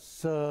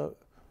yes,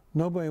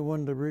 nobody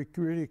wanted to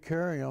really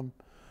carry them,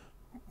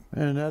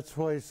 and that's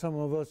why some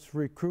of us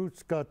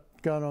recruits got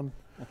them,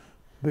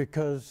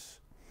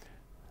 because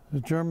the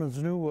Germans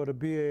knew what a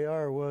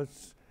BAR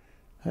was,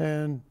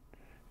 and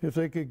if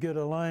they could get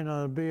a line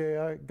on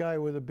a guy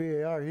with a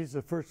BAR, he's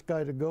the first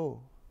guy to go.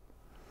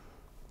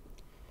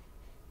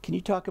 Can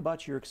you talk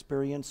about your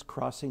experience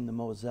crossing the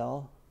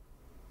Moselle?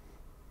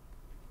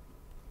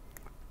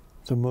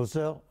 The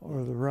Moselle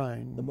or the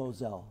Rhine? The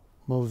Moselle.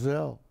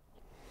 Moselle.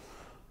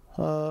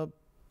 That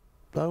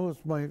was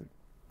my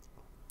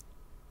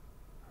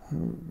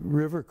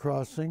river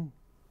crossing.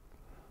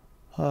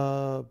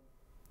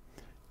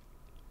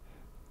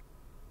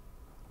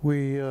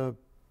 We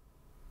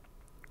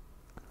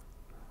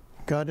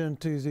got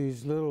into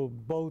these little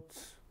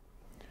boats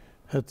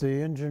that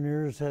the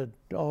engineers had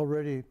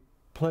already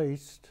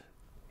placed.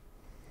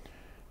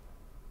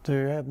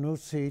 They have no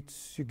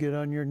seats. You get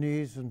on your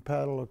knees and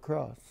paddle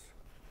across.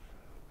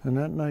 And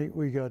that night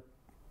we got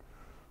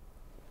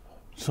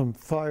some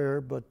fire,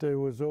 but it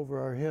was over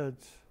our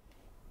heads.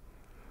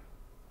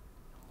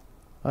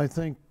 I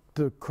think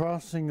the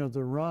crossing of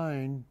the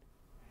Rhine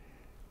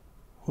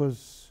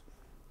was,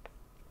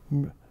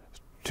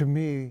 to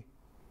me,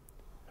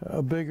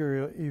 a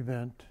bigger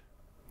event,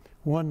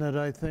 one that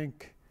I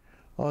think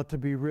ought to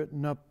be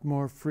written up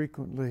more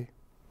frequently.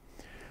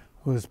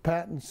 Was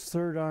Patton's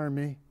Third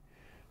Army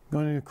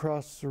going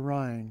across the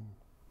Rhine.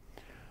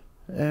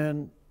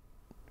 And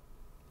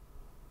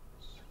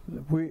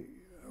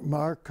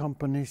our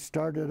company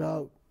started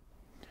out,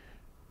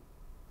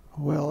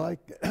 well, I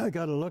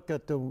got to look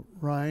at the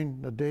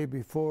Rhine the day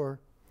before,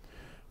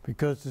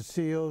 because the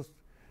CO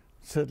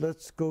said,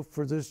 let's go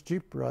for this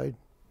Jeep ride.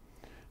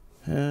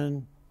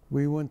 And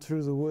we went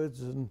through the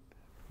woods and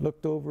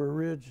looked over a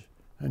ridge,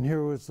 and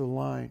here was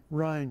the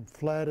Rhine,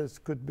 flat as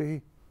could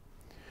be.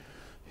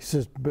 He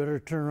says, better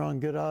turn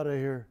around, get out of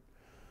here.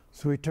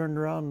 So we turned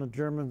around and the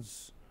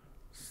Germans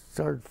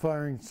started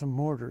firing some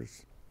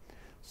mortars.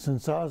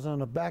 Since I was on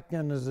the back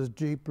end of the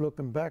Jeep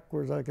looking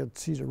backwards, I could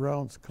see the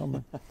rounds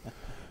coming.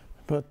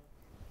 But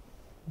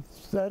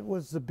that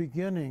was the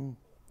beginning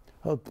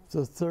of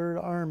the Third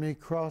Army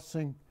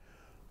crossing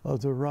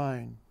of the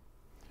Rhine.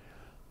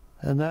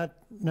 And that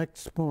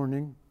next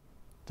morning,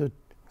 the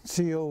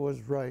CO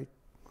was right.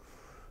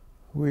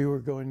 We were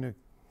going to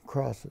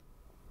cross it.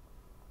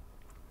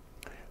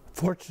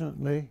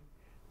 Fortunately,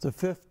 the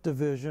 5th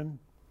Division,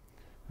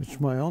 which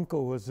my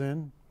uncle was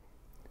in,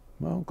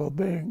 my Uncle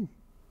Bing,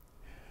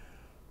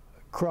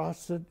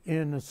 crossed it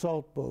in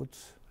assault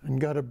boats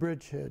and got a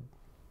bridgehead.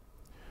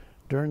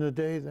 During the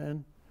day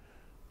then,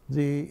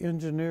 the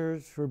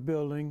engineers were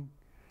building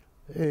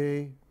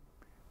a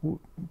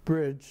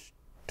bridge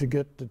to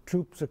get the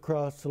troops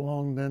across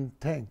along them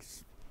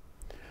tanks.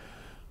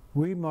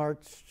 We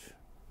marched,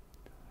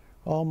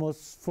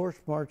 almost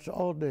forced march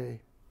all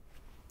day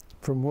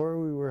from where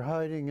we were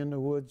hiding in the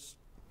woods,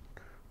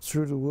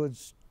 through the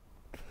woods,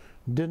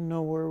 didn't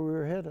know where we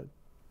were headed.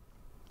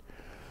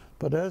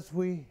 But as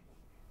we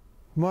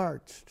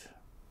marched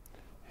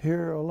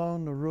here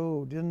along the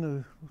road,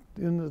 into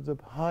the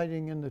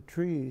hiding in the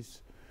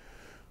trees,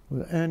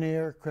 with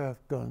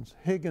anti-aircraft guns,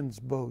 Higgins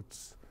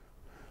boats,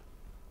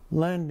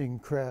 landing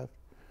craft,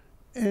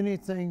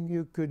 anything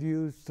you could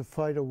use to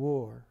fight a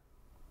war.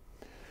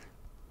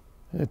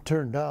 It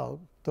turned out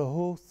the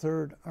whole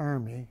Third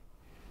Army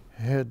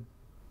had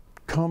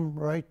come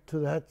right to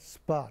that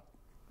spot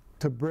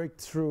to break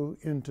through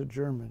into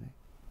Germany.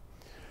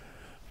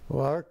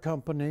 Well, our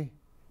company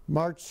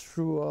marched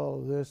through all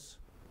of this,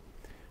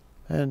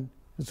 and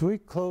as we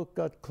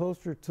got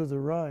closer to the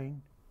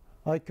Rhine,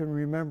 I can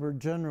remember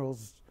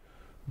generals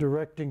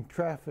directing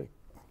traffic.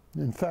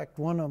 In fact,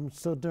 one of them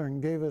stood there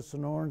and gave us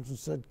an orange and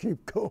said,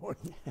 "Keep going."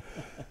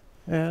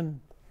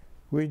 And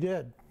we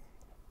did.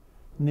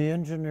 And the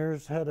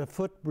engineers had a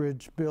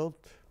footbridge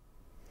built,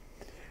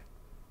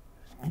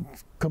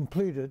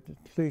 completed,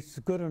 at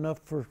least good enough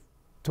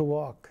to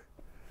walk.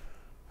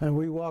 And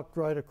we walked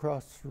right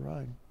across the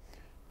Rhine.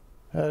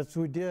 As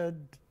we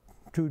did,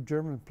 2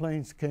 German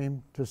planes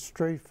came to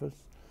strafe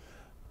us,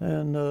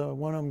 and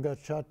one of them got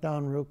shot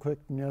down real quick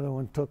and the other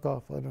one took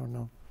off, I don't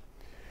know.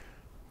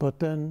 But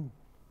then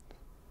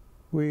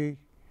we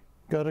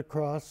got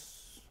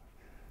across,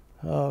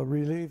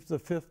 relieved the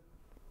 5th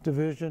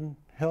Division,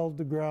 held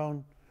the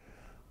ground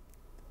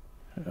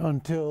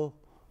until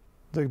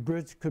the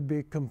bridge could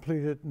be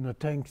completed and the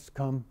tanks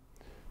come.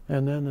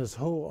 And then this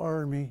whole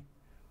army,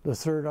 the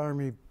Third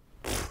Army,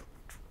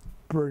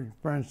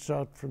 branched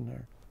out from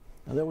there.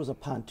 Now there was a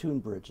pontoon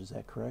bridge, is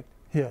that correct?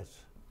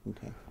 Yes.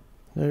 Okay.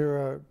 There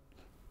are,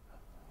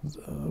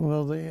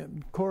 well, the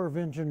Corps of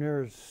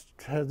Engineers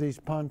had these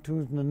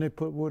pontoons and then they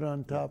put wood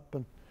on top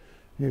and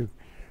you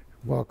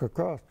walk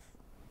across.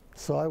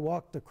 So I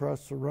walked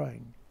across the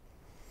Rhine.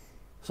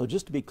 So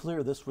just to be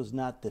clear, this was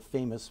not the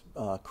famous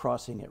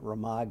crossing at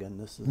Remagen.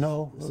 This is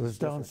No, this it is was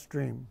different.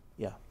 downstream.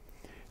 Yeah.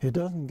 It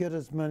doesn't get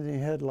as many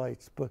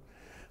headlights, but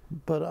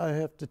I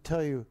have to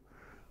tell you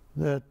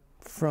that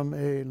from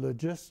a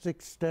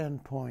logistics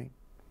standpoint,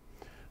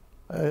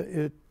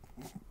 it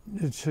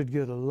should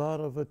get a lot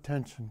of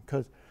attention,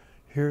 because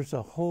here's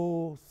a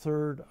whole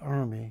Third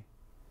Army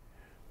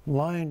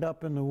lined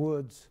up in the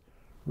woods,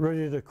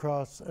 ready to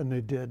cross, and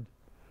they did.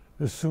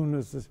 As soon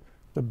as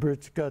the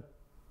bridge got,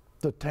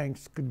 the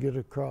tanks could get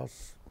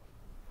across.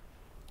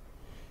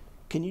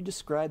 Can you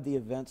describe the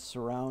events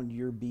around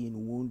your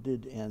being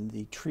wounded and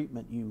the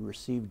treatment you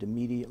received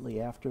immediately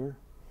after?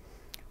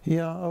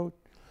 Yeah,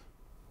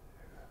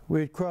 we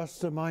had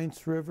crossed the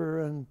Mainz River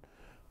and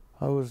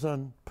I was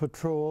on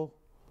patrol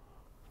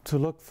to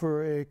look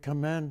for a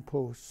command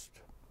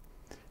post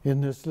in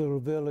this little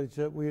village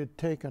that we had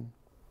taken,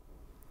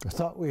 I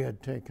thought we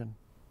had taken.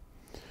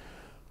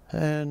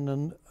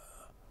 And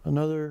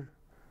another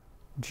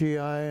GI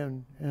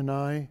and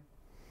I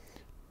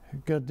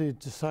got the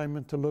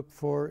assignment to look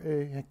for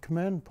a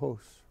command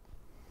post.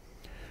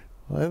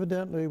 Well,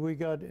 evidently we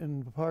got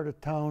in the part of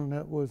town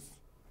that was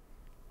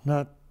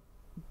not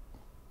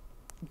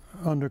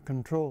under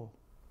control.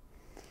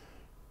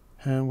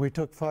 And we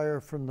took fire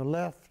from the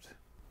left,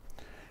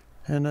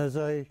 and as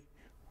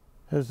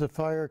the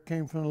fire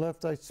came from the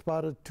left, I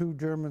spotted 2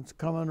 Germans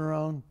coming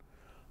around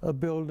a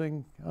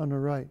building on the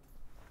right.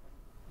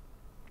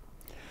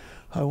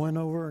 I went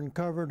over and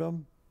covered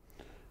them,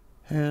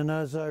 and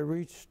as I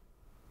reached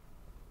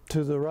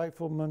to the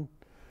rifleman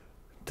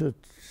to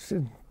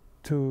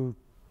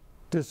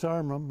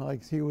disarm him,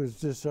 like he was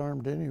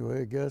disarmed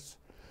anyway, I guess,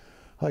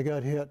 I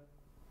got hit.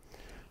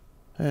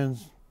 And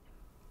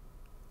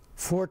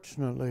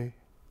fortunately,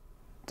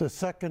 the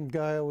second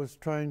guy I was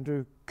trying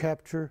to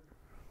capture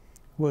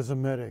was a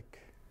medic.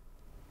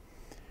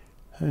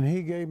 And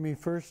he gave me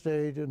first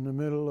aid in the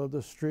middle of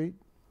the street.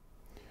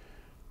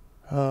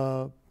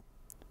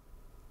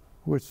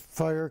 With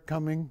fire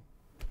coming,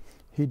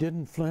 he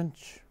didn't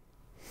flinch.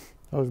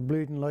 I was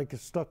bleeding like a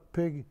stuck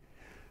pig,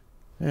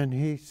 and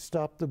he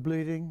stopped the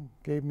bleeding,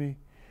 gave me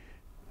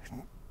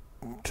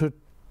to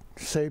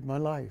save my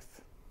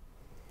life.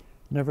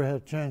 Never had a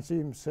chance to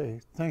even say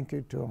thank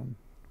you to him.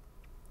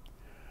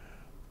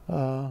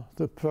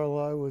 The fellow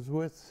I was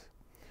with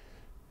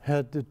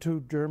had the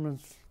two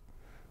Germans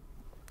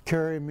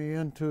carry me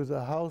into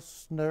the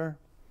house there,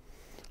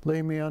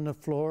 lay me on the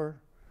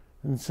floor,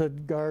 and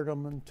said, guard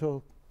them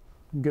until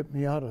get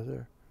me out of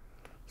there.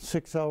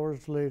 6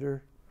 hours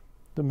later,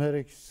 the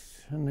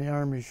medics and the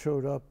army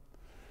showed up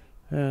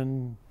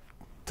and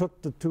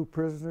took the two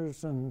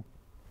prisoners and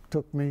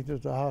took me to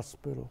the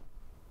hospital.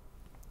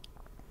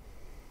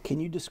 Can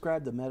you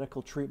describe the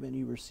medical treatment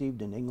you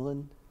received in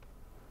England?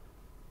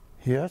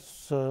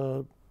 Yes,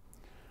 it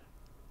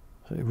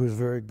was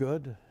very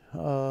good.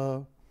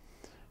 I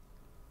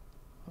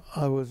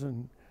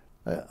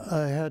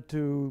had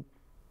to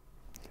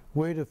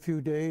wait a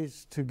few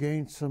days to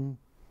gain some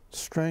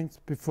strength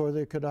before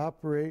they could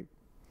operate,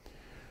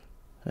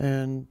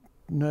 and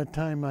in that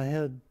time I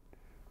had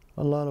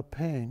a lot of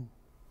pain.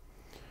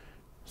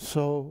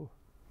 So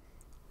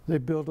they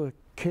built a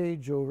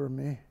cage over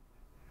me,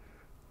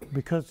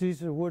 because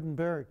these are wooden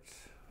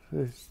barracks.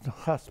 It's the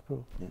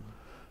hospital. Yeah.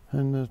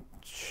 And it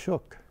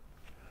shook.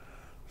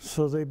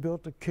 So they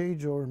built a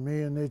cage over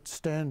me, and they'd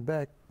stand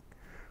back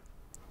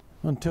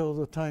until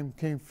the time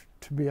came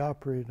to be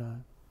operated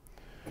on.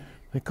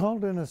 They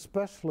called in a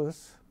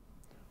specialist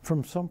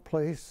from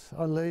someplace.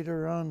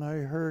 Later on, I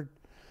heard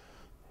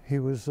he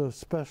was a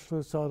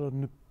specialist out of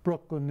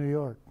Brooklyn, New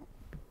York.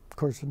 Of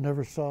course, I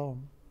never saw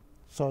him,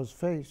 saw his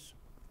face.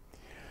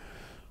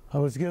 I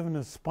was given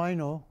a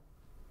spinal,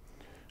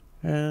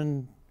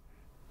 and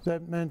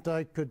that meant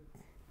I could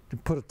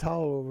put a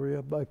towel over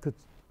you, but I could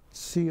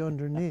see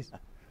underneath.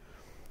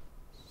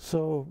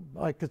 So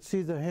I could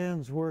see the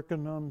hands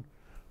working on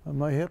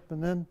my hip,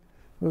 and then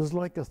it was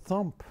like a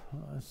thump.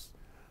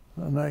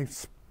 And I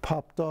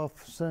popped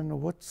off saying,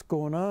 what's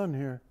going on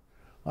here?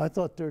 I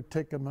thought they were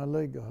taking my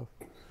leg off.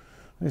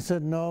 They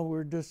said, no,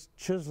 we're just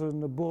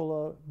chiseling the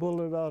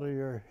bullet out of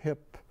your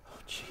hip,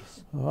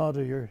 out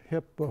of your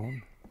hip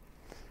bone.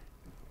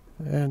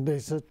 And they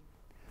said,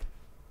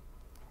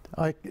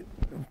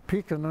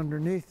 peeking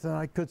underneath, and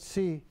I could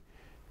see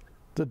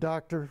the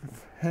doctor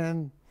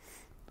hand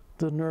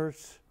the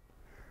nurse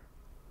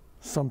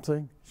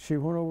something. She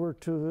went over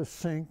to the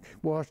sink,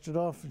 washed it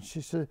off, and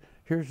she said,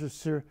 here's a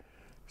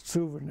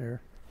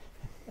souvenir,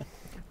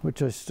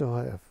 which I still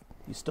have.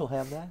 You still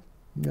have that?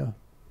 Yeah.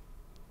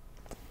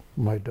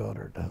 My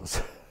daughter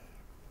does.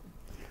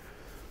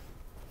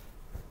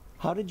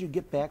 How did you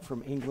get back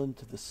from England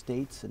to the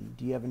States, and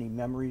do you have any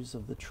memories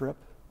of the trip?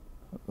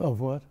 Of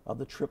what? Of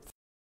the trip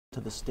to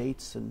the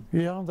States? And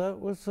yeah, that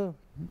was an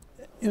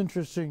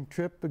interesting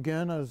trip.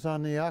 Again, I was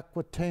on the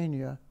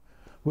Aquitania,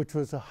 which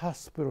was a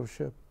hospital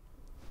ship.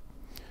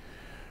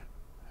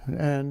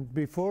 And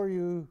before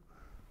you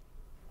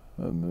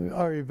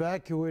are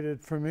evacuated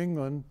from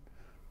England,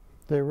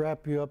 they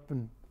wrap you up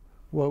in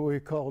what we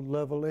called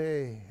level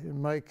A.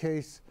 In my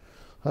case,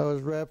 I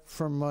was wrapped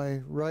from my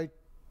right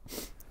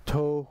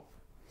toe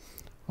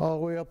all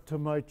the way up to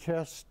my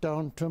chest,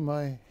 down to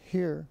my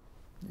here,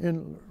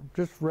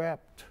 just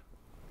wrapped.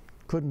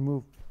 Couldn't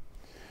move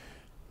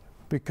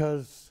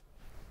because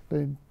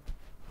they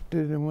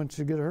didn't want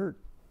you to get hurt.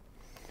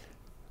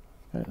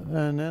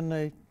 And then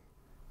they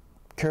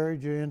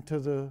carried you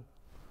into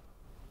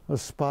a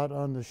spot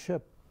on the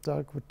ship, the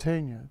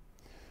Aquitania.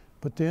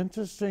 But the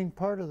interesting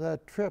part of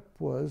that trip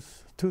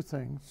was two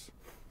things.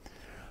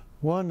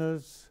 One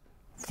is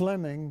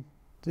Fleming,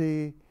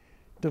 the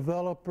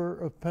developer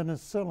of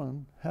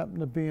penicillin, happened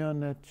to be on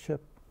that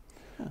ship.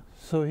 Huh.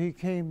 So he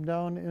came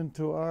down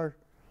into our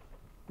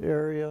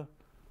area,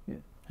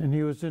 and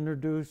he was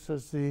introduced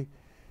as the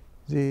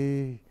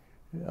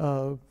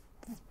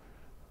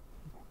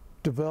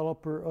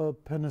developer of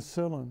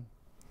penicillin.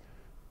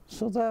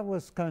 So that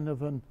was kind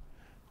of an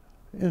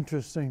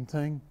interesting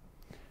thing.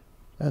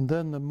 And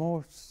then the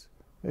most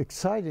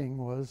exciting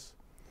was,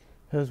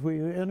 as we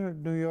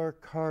entered New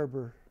York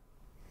Harbor,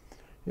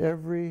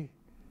 every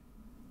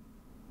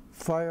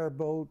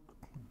fireboat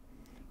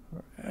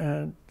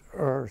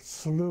or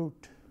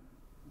salute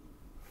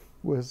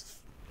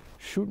with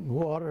shooting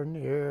water in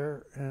the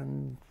air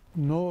and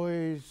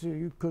noise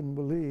you couldn't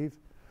believe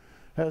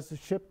as the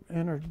ship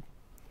entered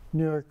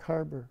New York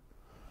Harbor.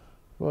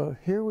 Well,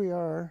 here we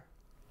are,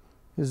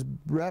 as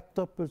wrapped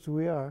up as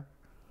we are,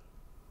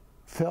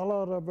 fell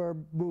out of our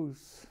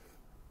booths,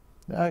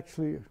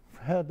 actually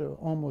had to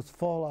almost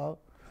fall out,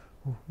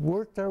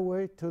 worked our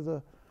way to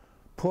the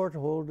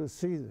porthole to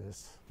see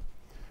this.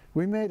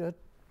 We made it,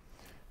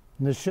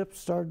 and the ship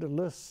started to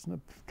list, and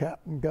the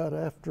captain got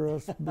after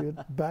us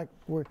back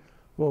where,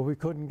 well, we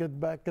couldn't get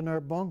back in our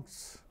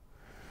bunks,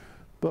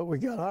 but we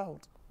got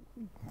out.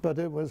 But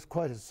it was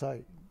quite a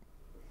sight.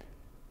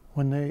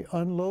 When they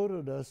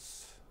unloaded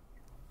us,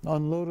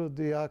 unloaded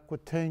the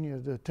Aquitania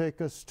to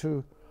take us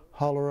to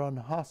Holleran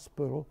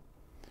Hospital,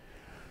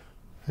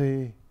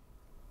 the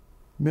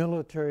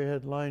military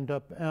had lined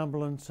up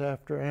ambulance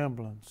after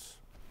ambulance.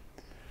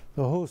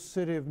 The whole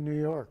city of New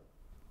York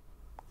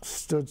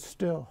stood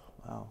still.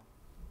 Wow.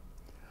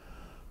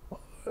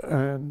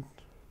 And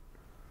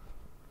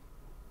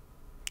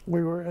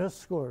we were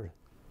escorted.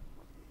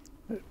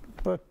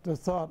 But the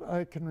thought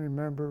I can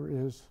remember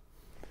is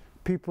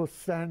people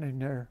standing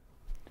there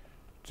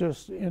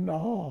just in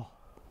awe.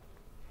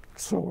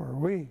 So are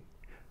we.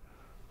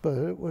 But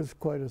it was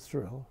quite a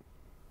thrill.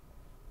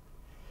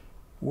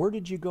 Where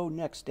did you go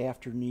next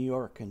after New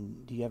York,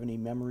 and do you have any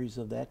memories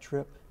of that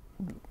trip?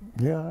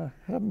 Yeah,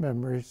 I have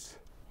memories.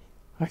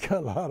 I got a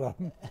lot of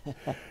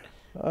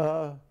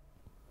them.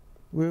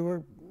 We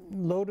were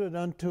loaded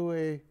onto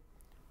a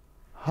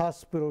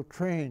hospital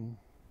train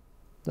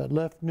that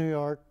left New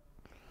York,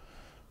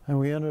 and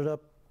we ended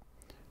up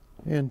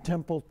in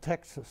Temple,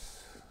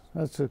 Texas.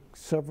 That's a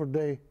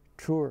several-day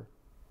tour.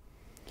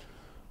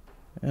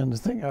 And the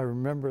thing I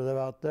remember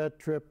about that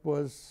trip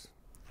was,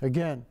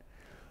 again,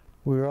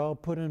 we were all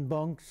put in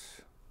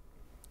bunks,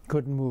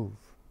 couldn't move.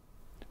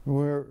 We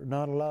were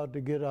not allowed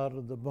to get out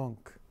of the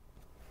bunk.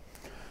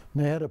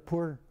 And they had a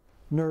poor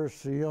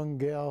nurse, a young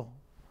gal,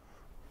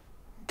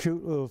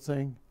 cute little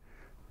thing,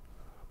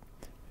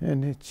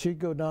 and she'd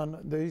go down.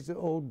 These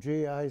old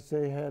GIs,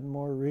 they had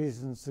more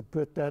reasons to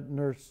put that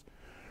nurse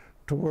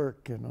to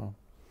work, you know.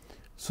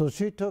 So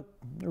she took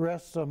the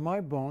rest of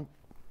my bunk,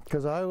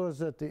 because I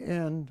was at the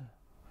end,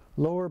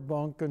 lower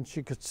bunk, and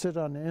she could sit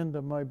on the end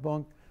of my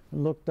bunk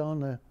and look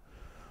down the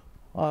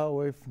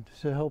aisleway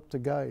to help the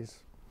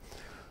guys.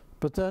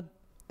 But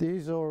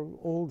these are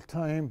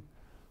old-time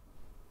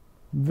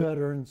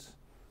veterans,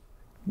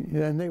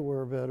 and they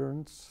were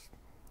veterans.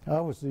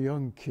 I was a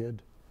young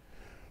kid,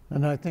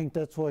 and I think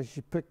that's why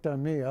she picked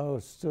on me. I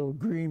was still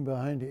green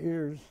behind the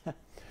ears,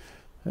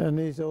 and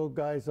these old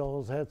guys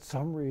always had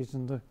some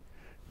reason to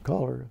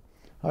call her.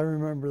 I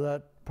remember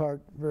that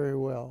part very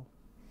well.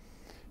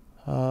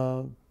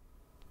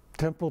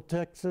 Temple,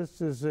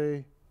 Texas is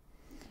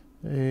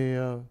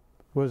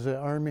was an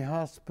Army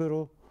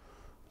hospital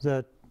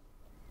that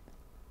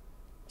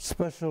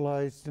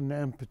specialized in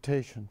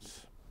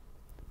amputations.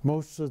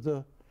 Most of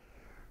the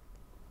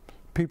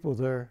people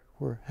there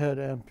had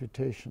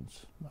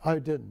amputations. I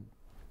didn't.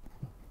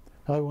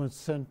 I was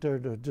sent there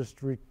to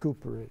just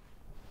recuperate.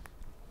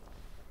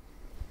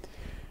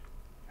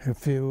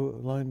 If you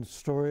learn the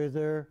story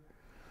there,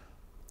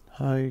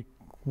 I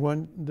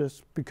went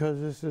this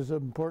because this is an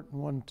important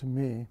one to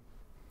me.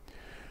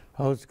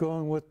 I was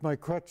going with my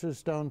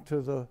crutches down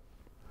to the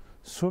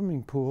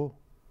swimming pool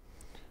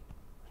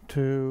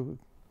to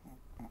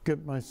get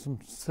some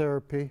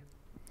therapy,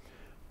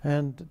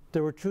 and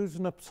they were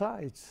choosing up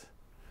sides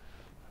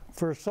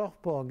for a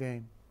softball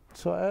game.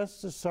 So I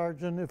asked the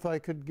sergeant if I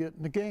could get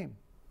in the game,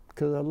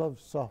 because I love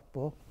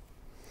softball.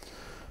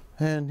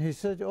 And he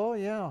said, oh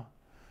yeah.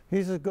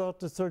 He said, go out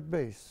to third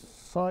base.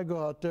 So I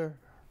go out there,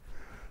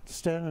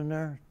 standing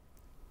there.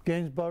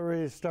 Game's about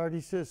ready to start. He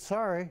says,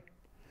 sorry,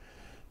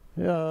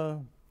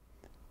 you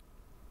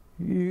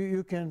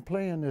can't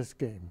play in this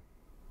game.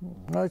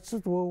 I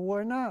said, well,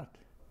 why not?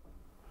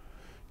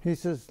 He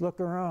says, look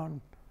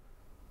around.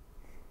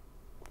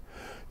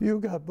 You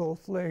got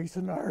both legs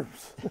and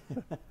arms.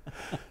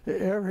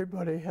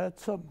 Everybody had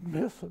something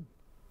missing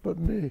but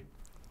me.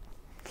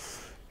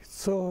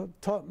 So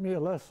it taught me a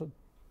lesson.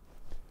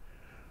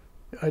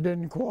 I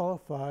didn't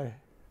qualify,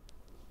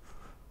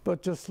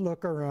 but just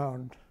look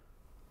around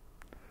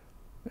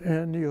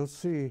and you'll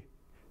see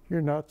you're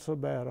not so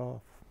bad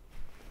off.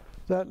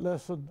 That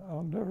lesson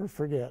I'll never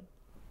forget.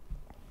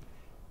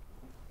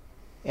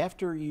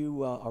 After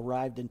you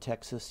arrived in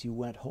Texas, you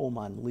went home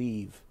on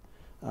leave.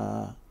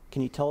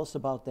 Can you tell us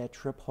about that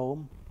trip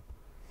home?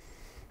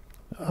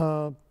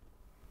 The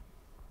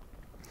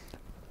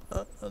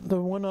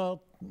one I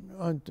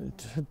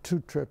had 2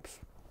 trips.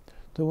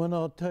 The one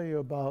I'll tell you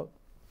about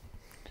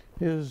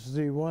is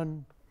the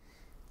one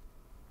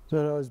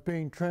that I was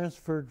being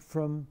transferred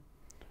from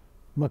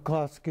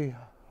McCloskey,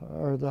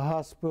 or the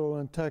hospital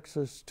in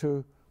Texas,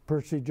 to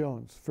Percy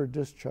Jones for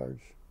discharge.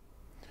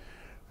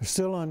 We're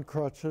still on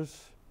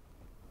crutches,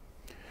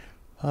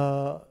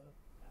 and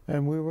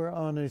we were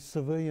on a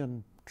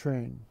civilian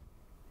train,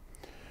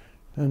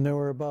 and there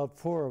were about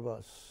 4 of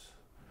us,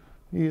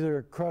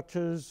 either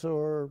crutches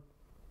or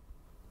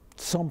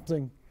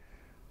something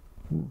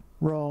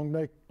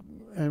wrong,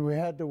 and we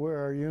had to wear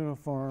our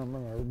uniform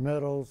and our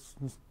medals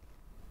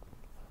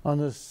on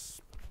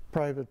this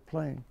private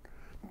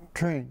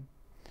train.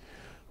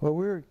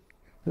 Well,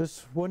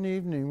 this one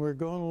evening we're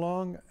going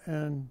along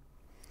and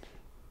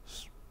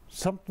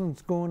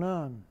something's going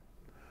on.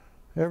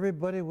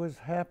 Everybody was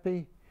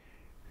happy,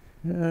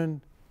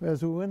 and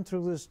as we went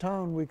through this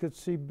town we could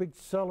see big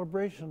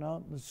celebration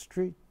out in the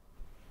street.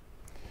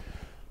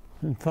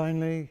 And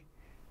finally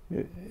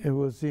it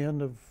was the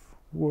end of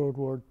World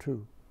War II.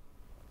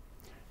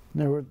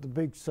 And there were the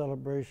big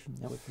celebrations.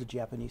 That was the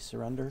Japanese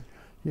surrender?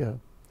 Yeah.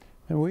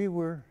 And we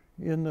were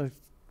in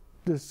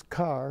this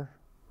car,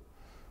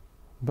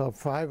 about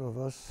 5 of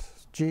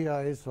us,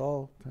 GIs,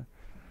 all.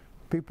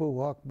 People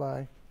walked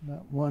by,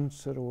 not one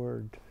said a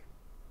word.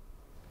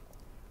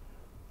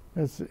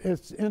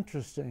 It's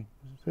interesting.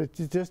 They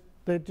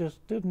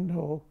just didn't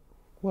know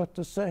what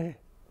to say.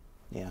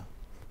 Yeah.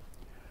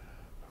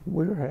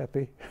 We were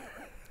happy.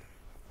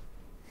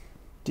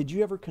 Did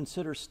you ever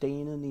consider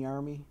staying in the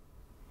Army?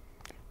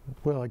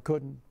 well, I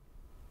couldn't.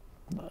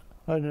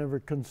 I never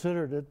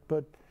considered it,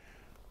 but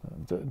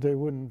they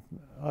wouldn't.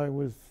 I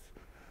was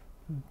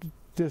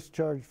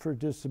discharged for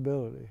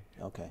disability.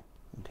 Okay,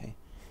 okay.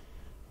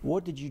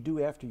 What did you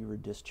do after you were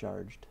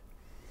discharged?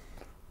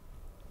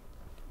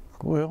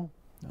 Well,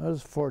 I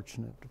was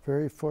fortunate,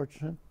 very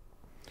fortunate.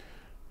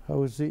 I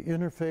was the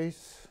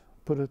interface,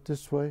 put it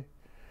this way,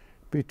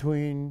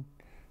 between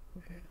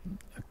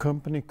a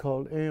company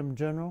called AM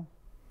General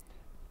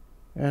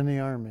and the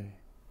Army.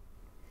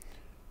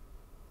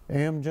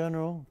 AM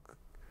General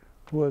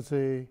was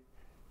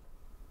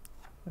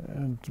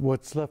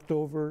what's left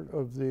over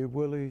of the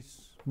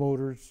Willys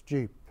Motors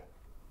Jeep.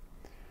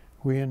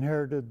 We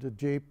inherited the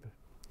Jeep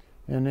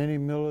and any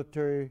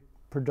military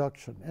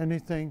production,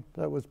 anything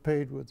that was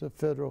paid with a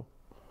federal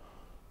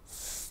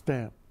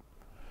stamp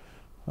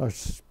or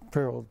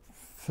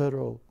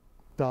federal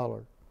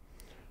dollar.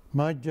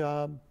 My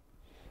job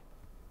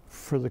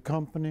for the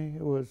company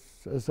was,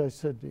 as I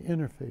said, the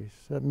interface.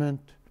 That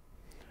meant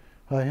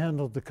I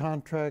handled the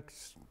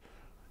contracts,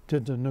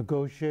 did the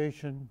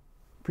negotiation,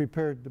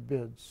 prepared the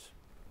bids.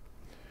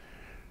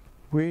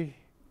 We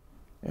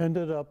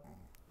ended up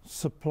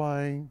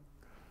supplying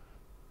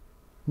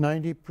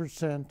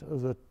 90%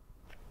 of the,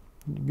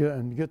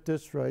 and get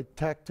this right,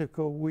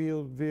 tactical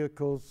wheeled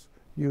vehicles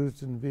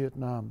used in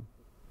Vietnam.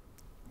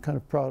 Kind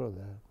of proud of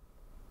that.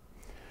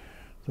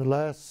 The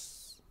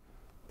last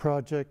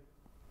project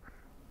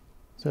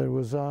that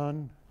was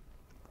on,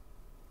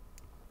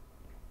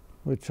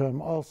 which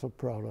I'm also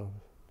proud of,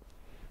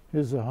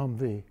 is the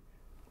Humvee,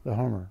 the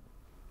Hummer.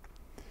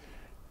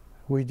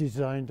 We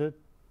designed it.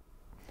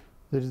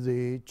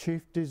 The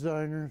chief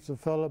designer is a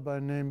fellow by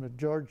the name of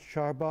George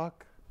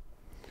Scharbach,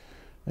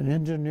 an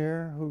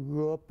engineer who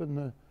grew up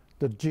in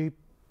the Jeep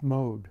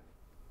mode.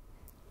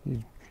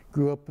 He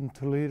grew up in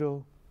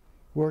Toledo,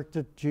 worked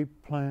at Jeep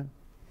plant,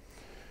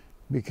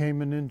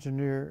 became an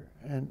engineer,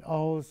 and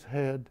always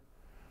had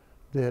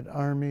that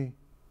Army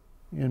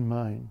in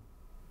mind.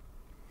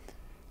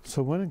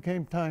 So when it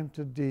came time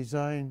to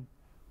design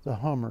the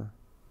Hummer,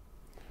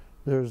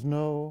 there's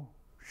no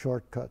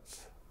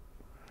shortcuts.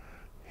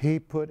 He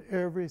put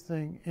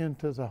everything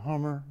into the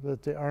Hummer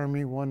that the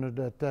Army wanted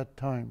at that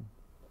time.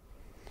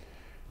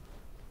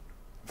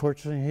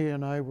 Fortunately, he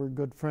and I were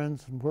good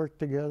friends and worked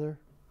together,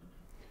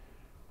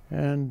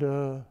 and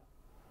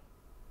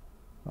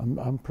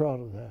I'm proud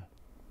of that.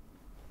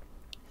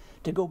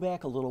 To go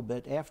back a little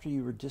bit, after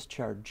you were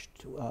discharged,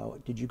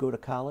 did you go to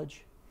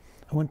college?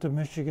 I went to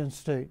Michigan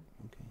State.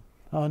 Okay.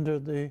 Under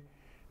the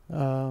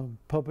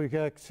Public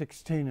Act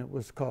 16, it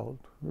was called,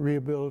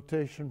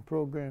 Rehabilitation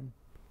Program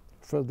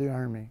for the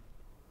Army.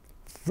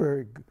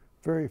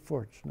 Very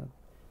fortunate.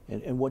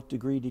 And what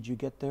degree did you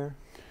get there?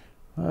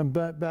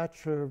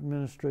 Bachelor of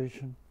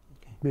Administration,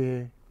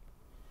 okay.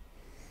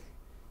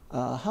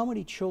 BA. How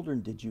many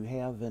children did you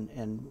have,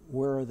 and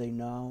where are they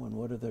now, and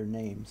what are their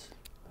names?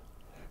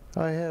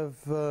 I have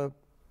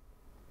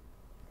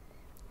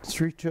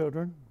 3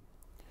 children.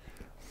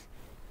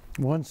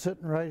 One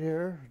sitting right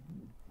here,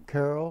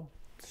 Carol.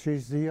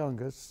 She's the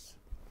youngest.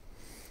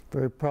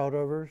 Very proud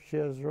of her. She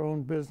has her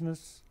own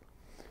business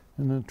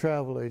in a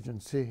travel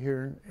agency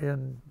here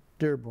in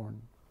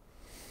Dearborn.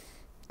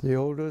 The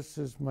oldest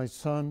is my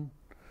son,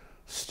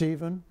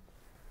 Stephen.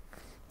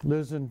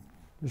 Lives in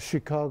the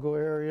Chicago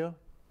area.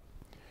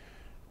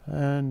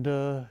 And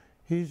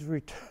he's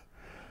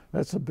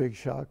that's a big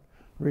shock.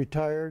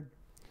 Retired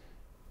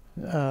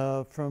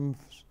from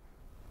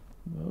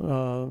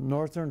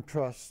Northern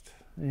Trust.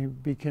 He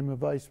became a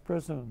vice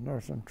president of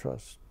Northern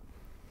Trust.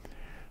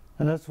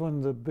 And that's one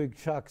of the big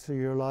shocks of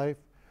your life,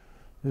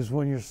 is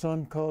when your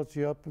son calls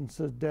you up and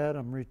says, "Dad,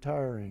 I'm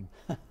retiring."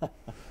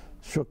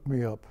 Shook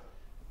me up.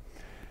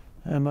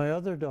 And my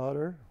other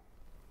daughter,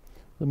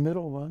 the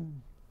middle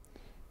one,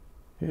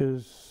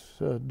 is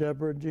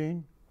Deborah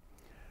Jean,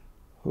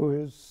 who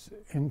is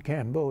in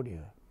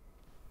Cambodia.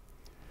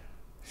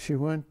 She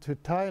went to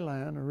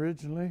Thailand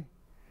originally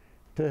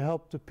to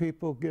help the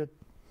people get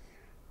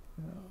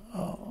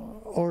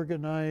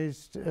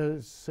organized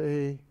as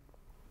a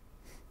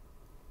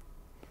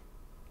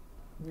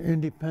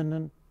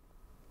independent,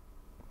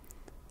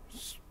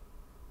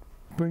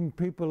 bring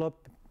people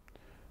up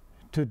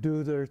to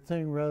do their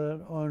thing rather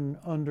than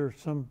under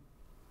some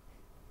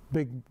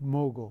big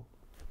mogul.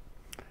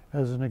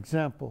 As an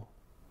example,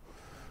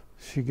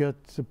 she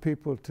gets the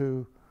people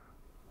to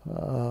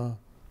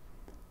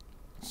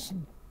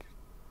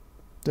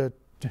that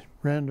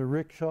ran the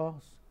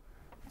rickshaws,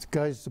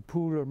 guys to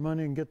pool their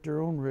money and get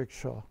their own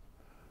rickshaw,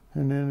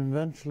 and then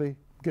eventually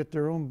get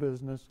their own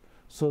business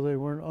so they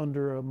weren't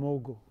under a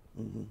mogul.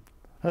 Mm-hmm.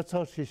 That's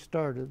how she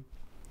started.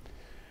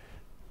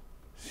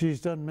 She's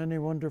done many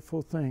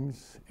wonderful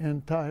things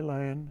in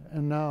Thailand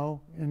and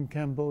now in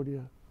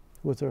Cambodia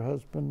with her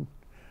husband.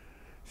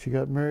 She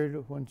got married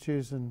when she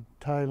was in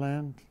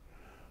Thailand.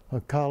 A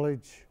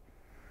college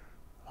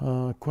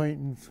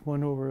acquaintance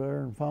went over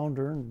there and found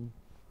her and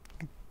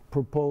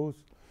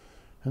proposed.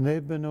 And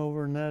they've been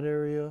over in that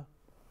area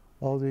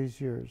all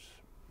these years.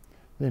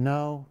 They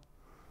now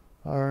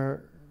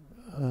are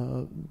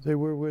they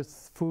were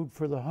with Food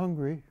for the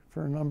Hungry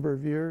for a number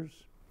of years,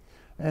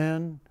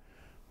 and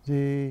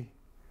the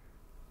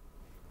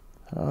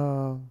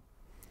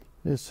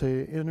it's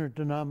a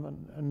not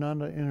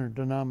an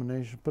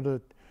interdenomination,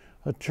 but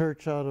a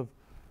church out of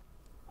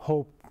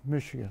Hope,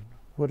 Michigan,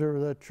 whatever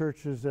that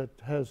church is that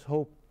has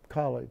Hope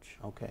College.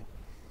 Okay.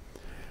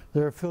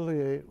 They're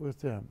affiliated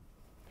with them,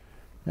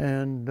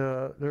 and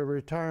their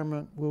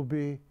retirement will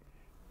be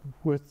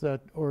with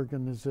that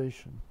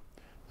organization.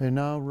 They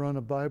now run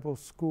a Bible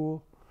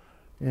school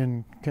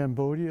in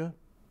Cambodia,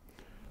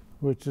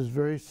 which is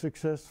very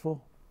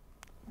successful.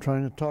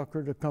 Trying to talk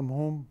her to come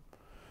home.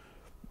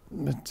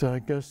 I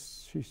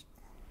guess she's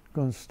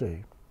going to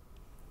stay.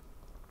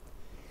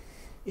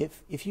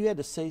 If you had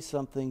to say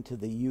something to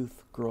the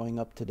youth growing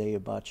up today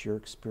about your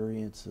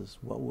experiences,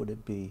 what would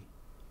it be?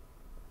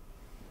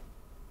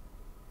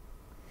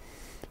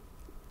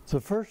 The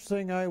first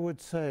thing I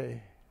would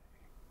say,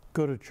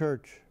 go to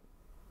church,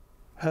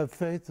 have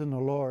faith in the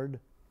Lord,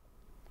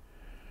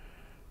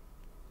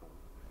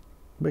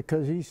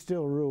 because He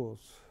still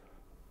rules.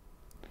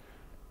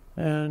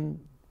 And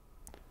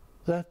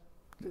that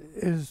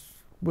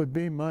would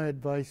be my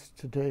advice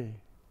today.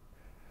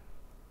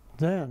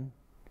 Then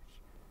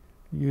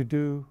you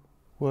do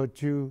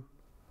what you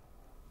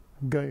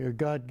got, your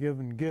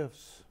God-given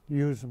gifts,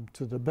 use them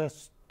to the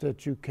best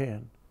that you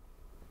can.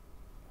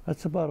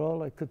 That's about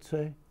all I could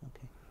say.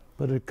 Okay.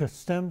 But it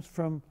stems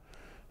from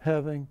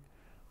having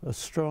a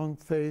strong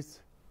faith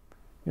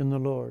in the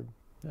Lord.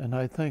 And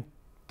I thank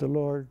the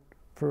Lord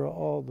for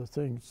all the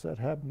things that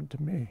happened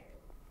to me.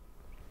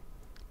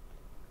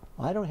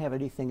 I don't have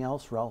anything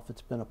else, Ralph.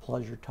 It's been a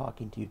pleasure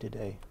talking to you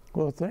today.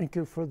 Well, thank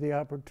you for the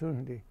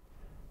opportunity.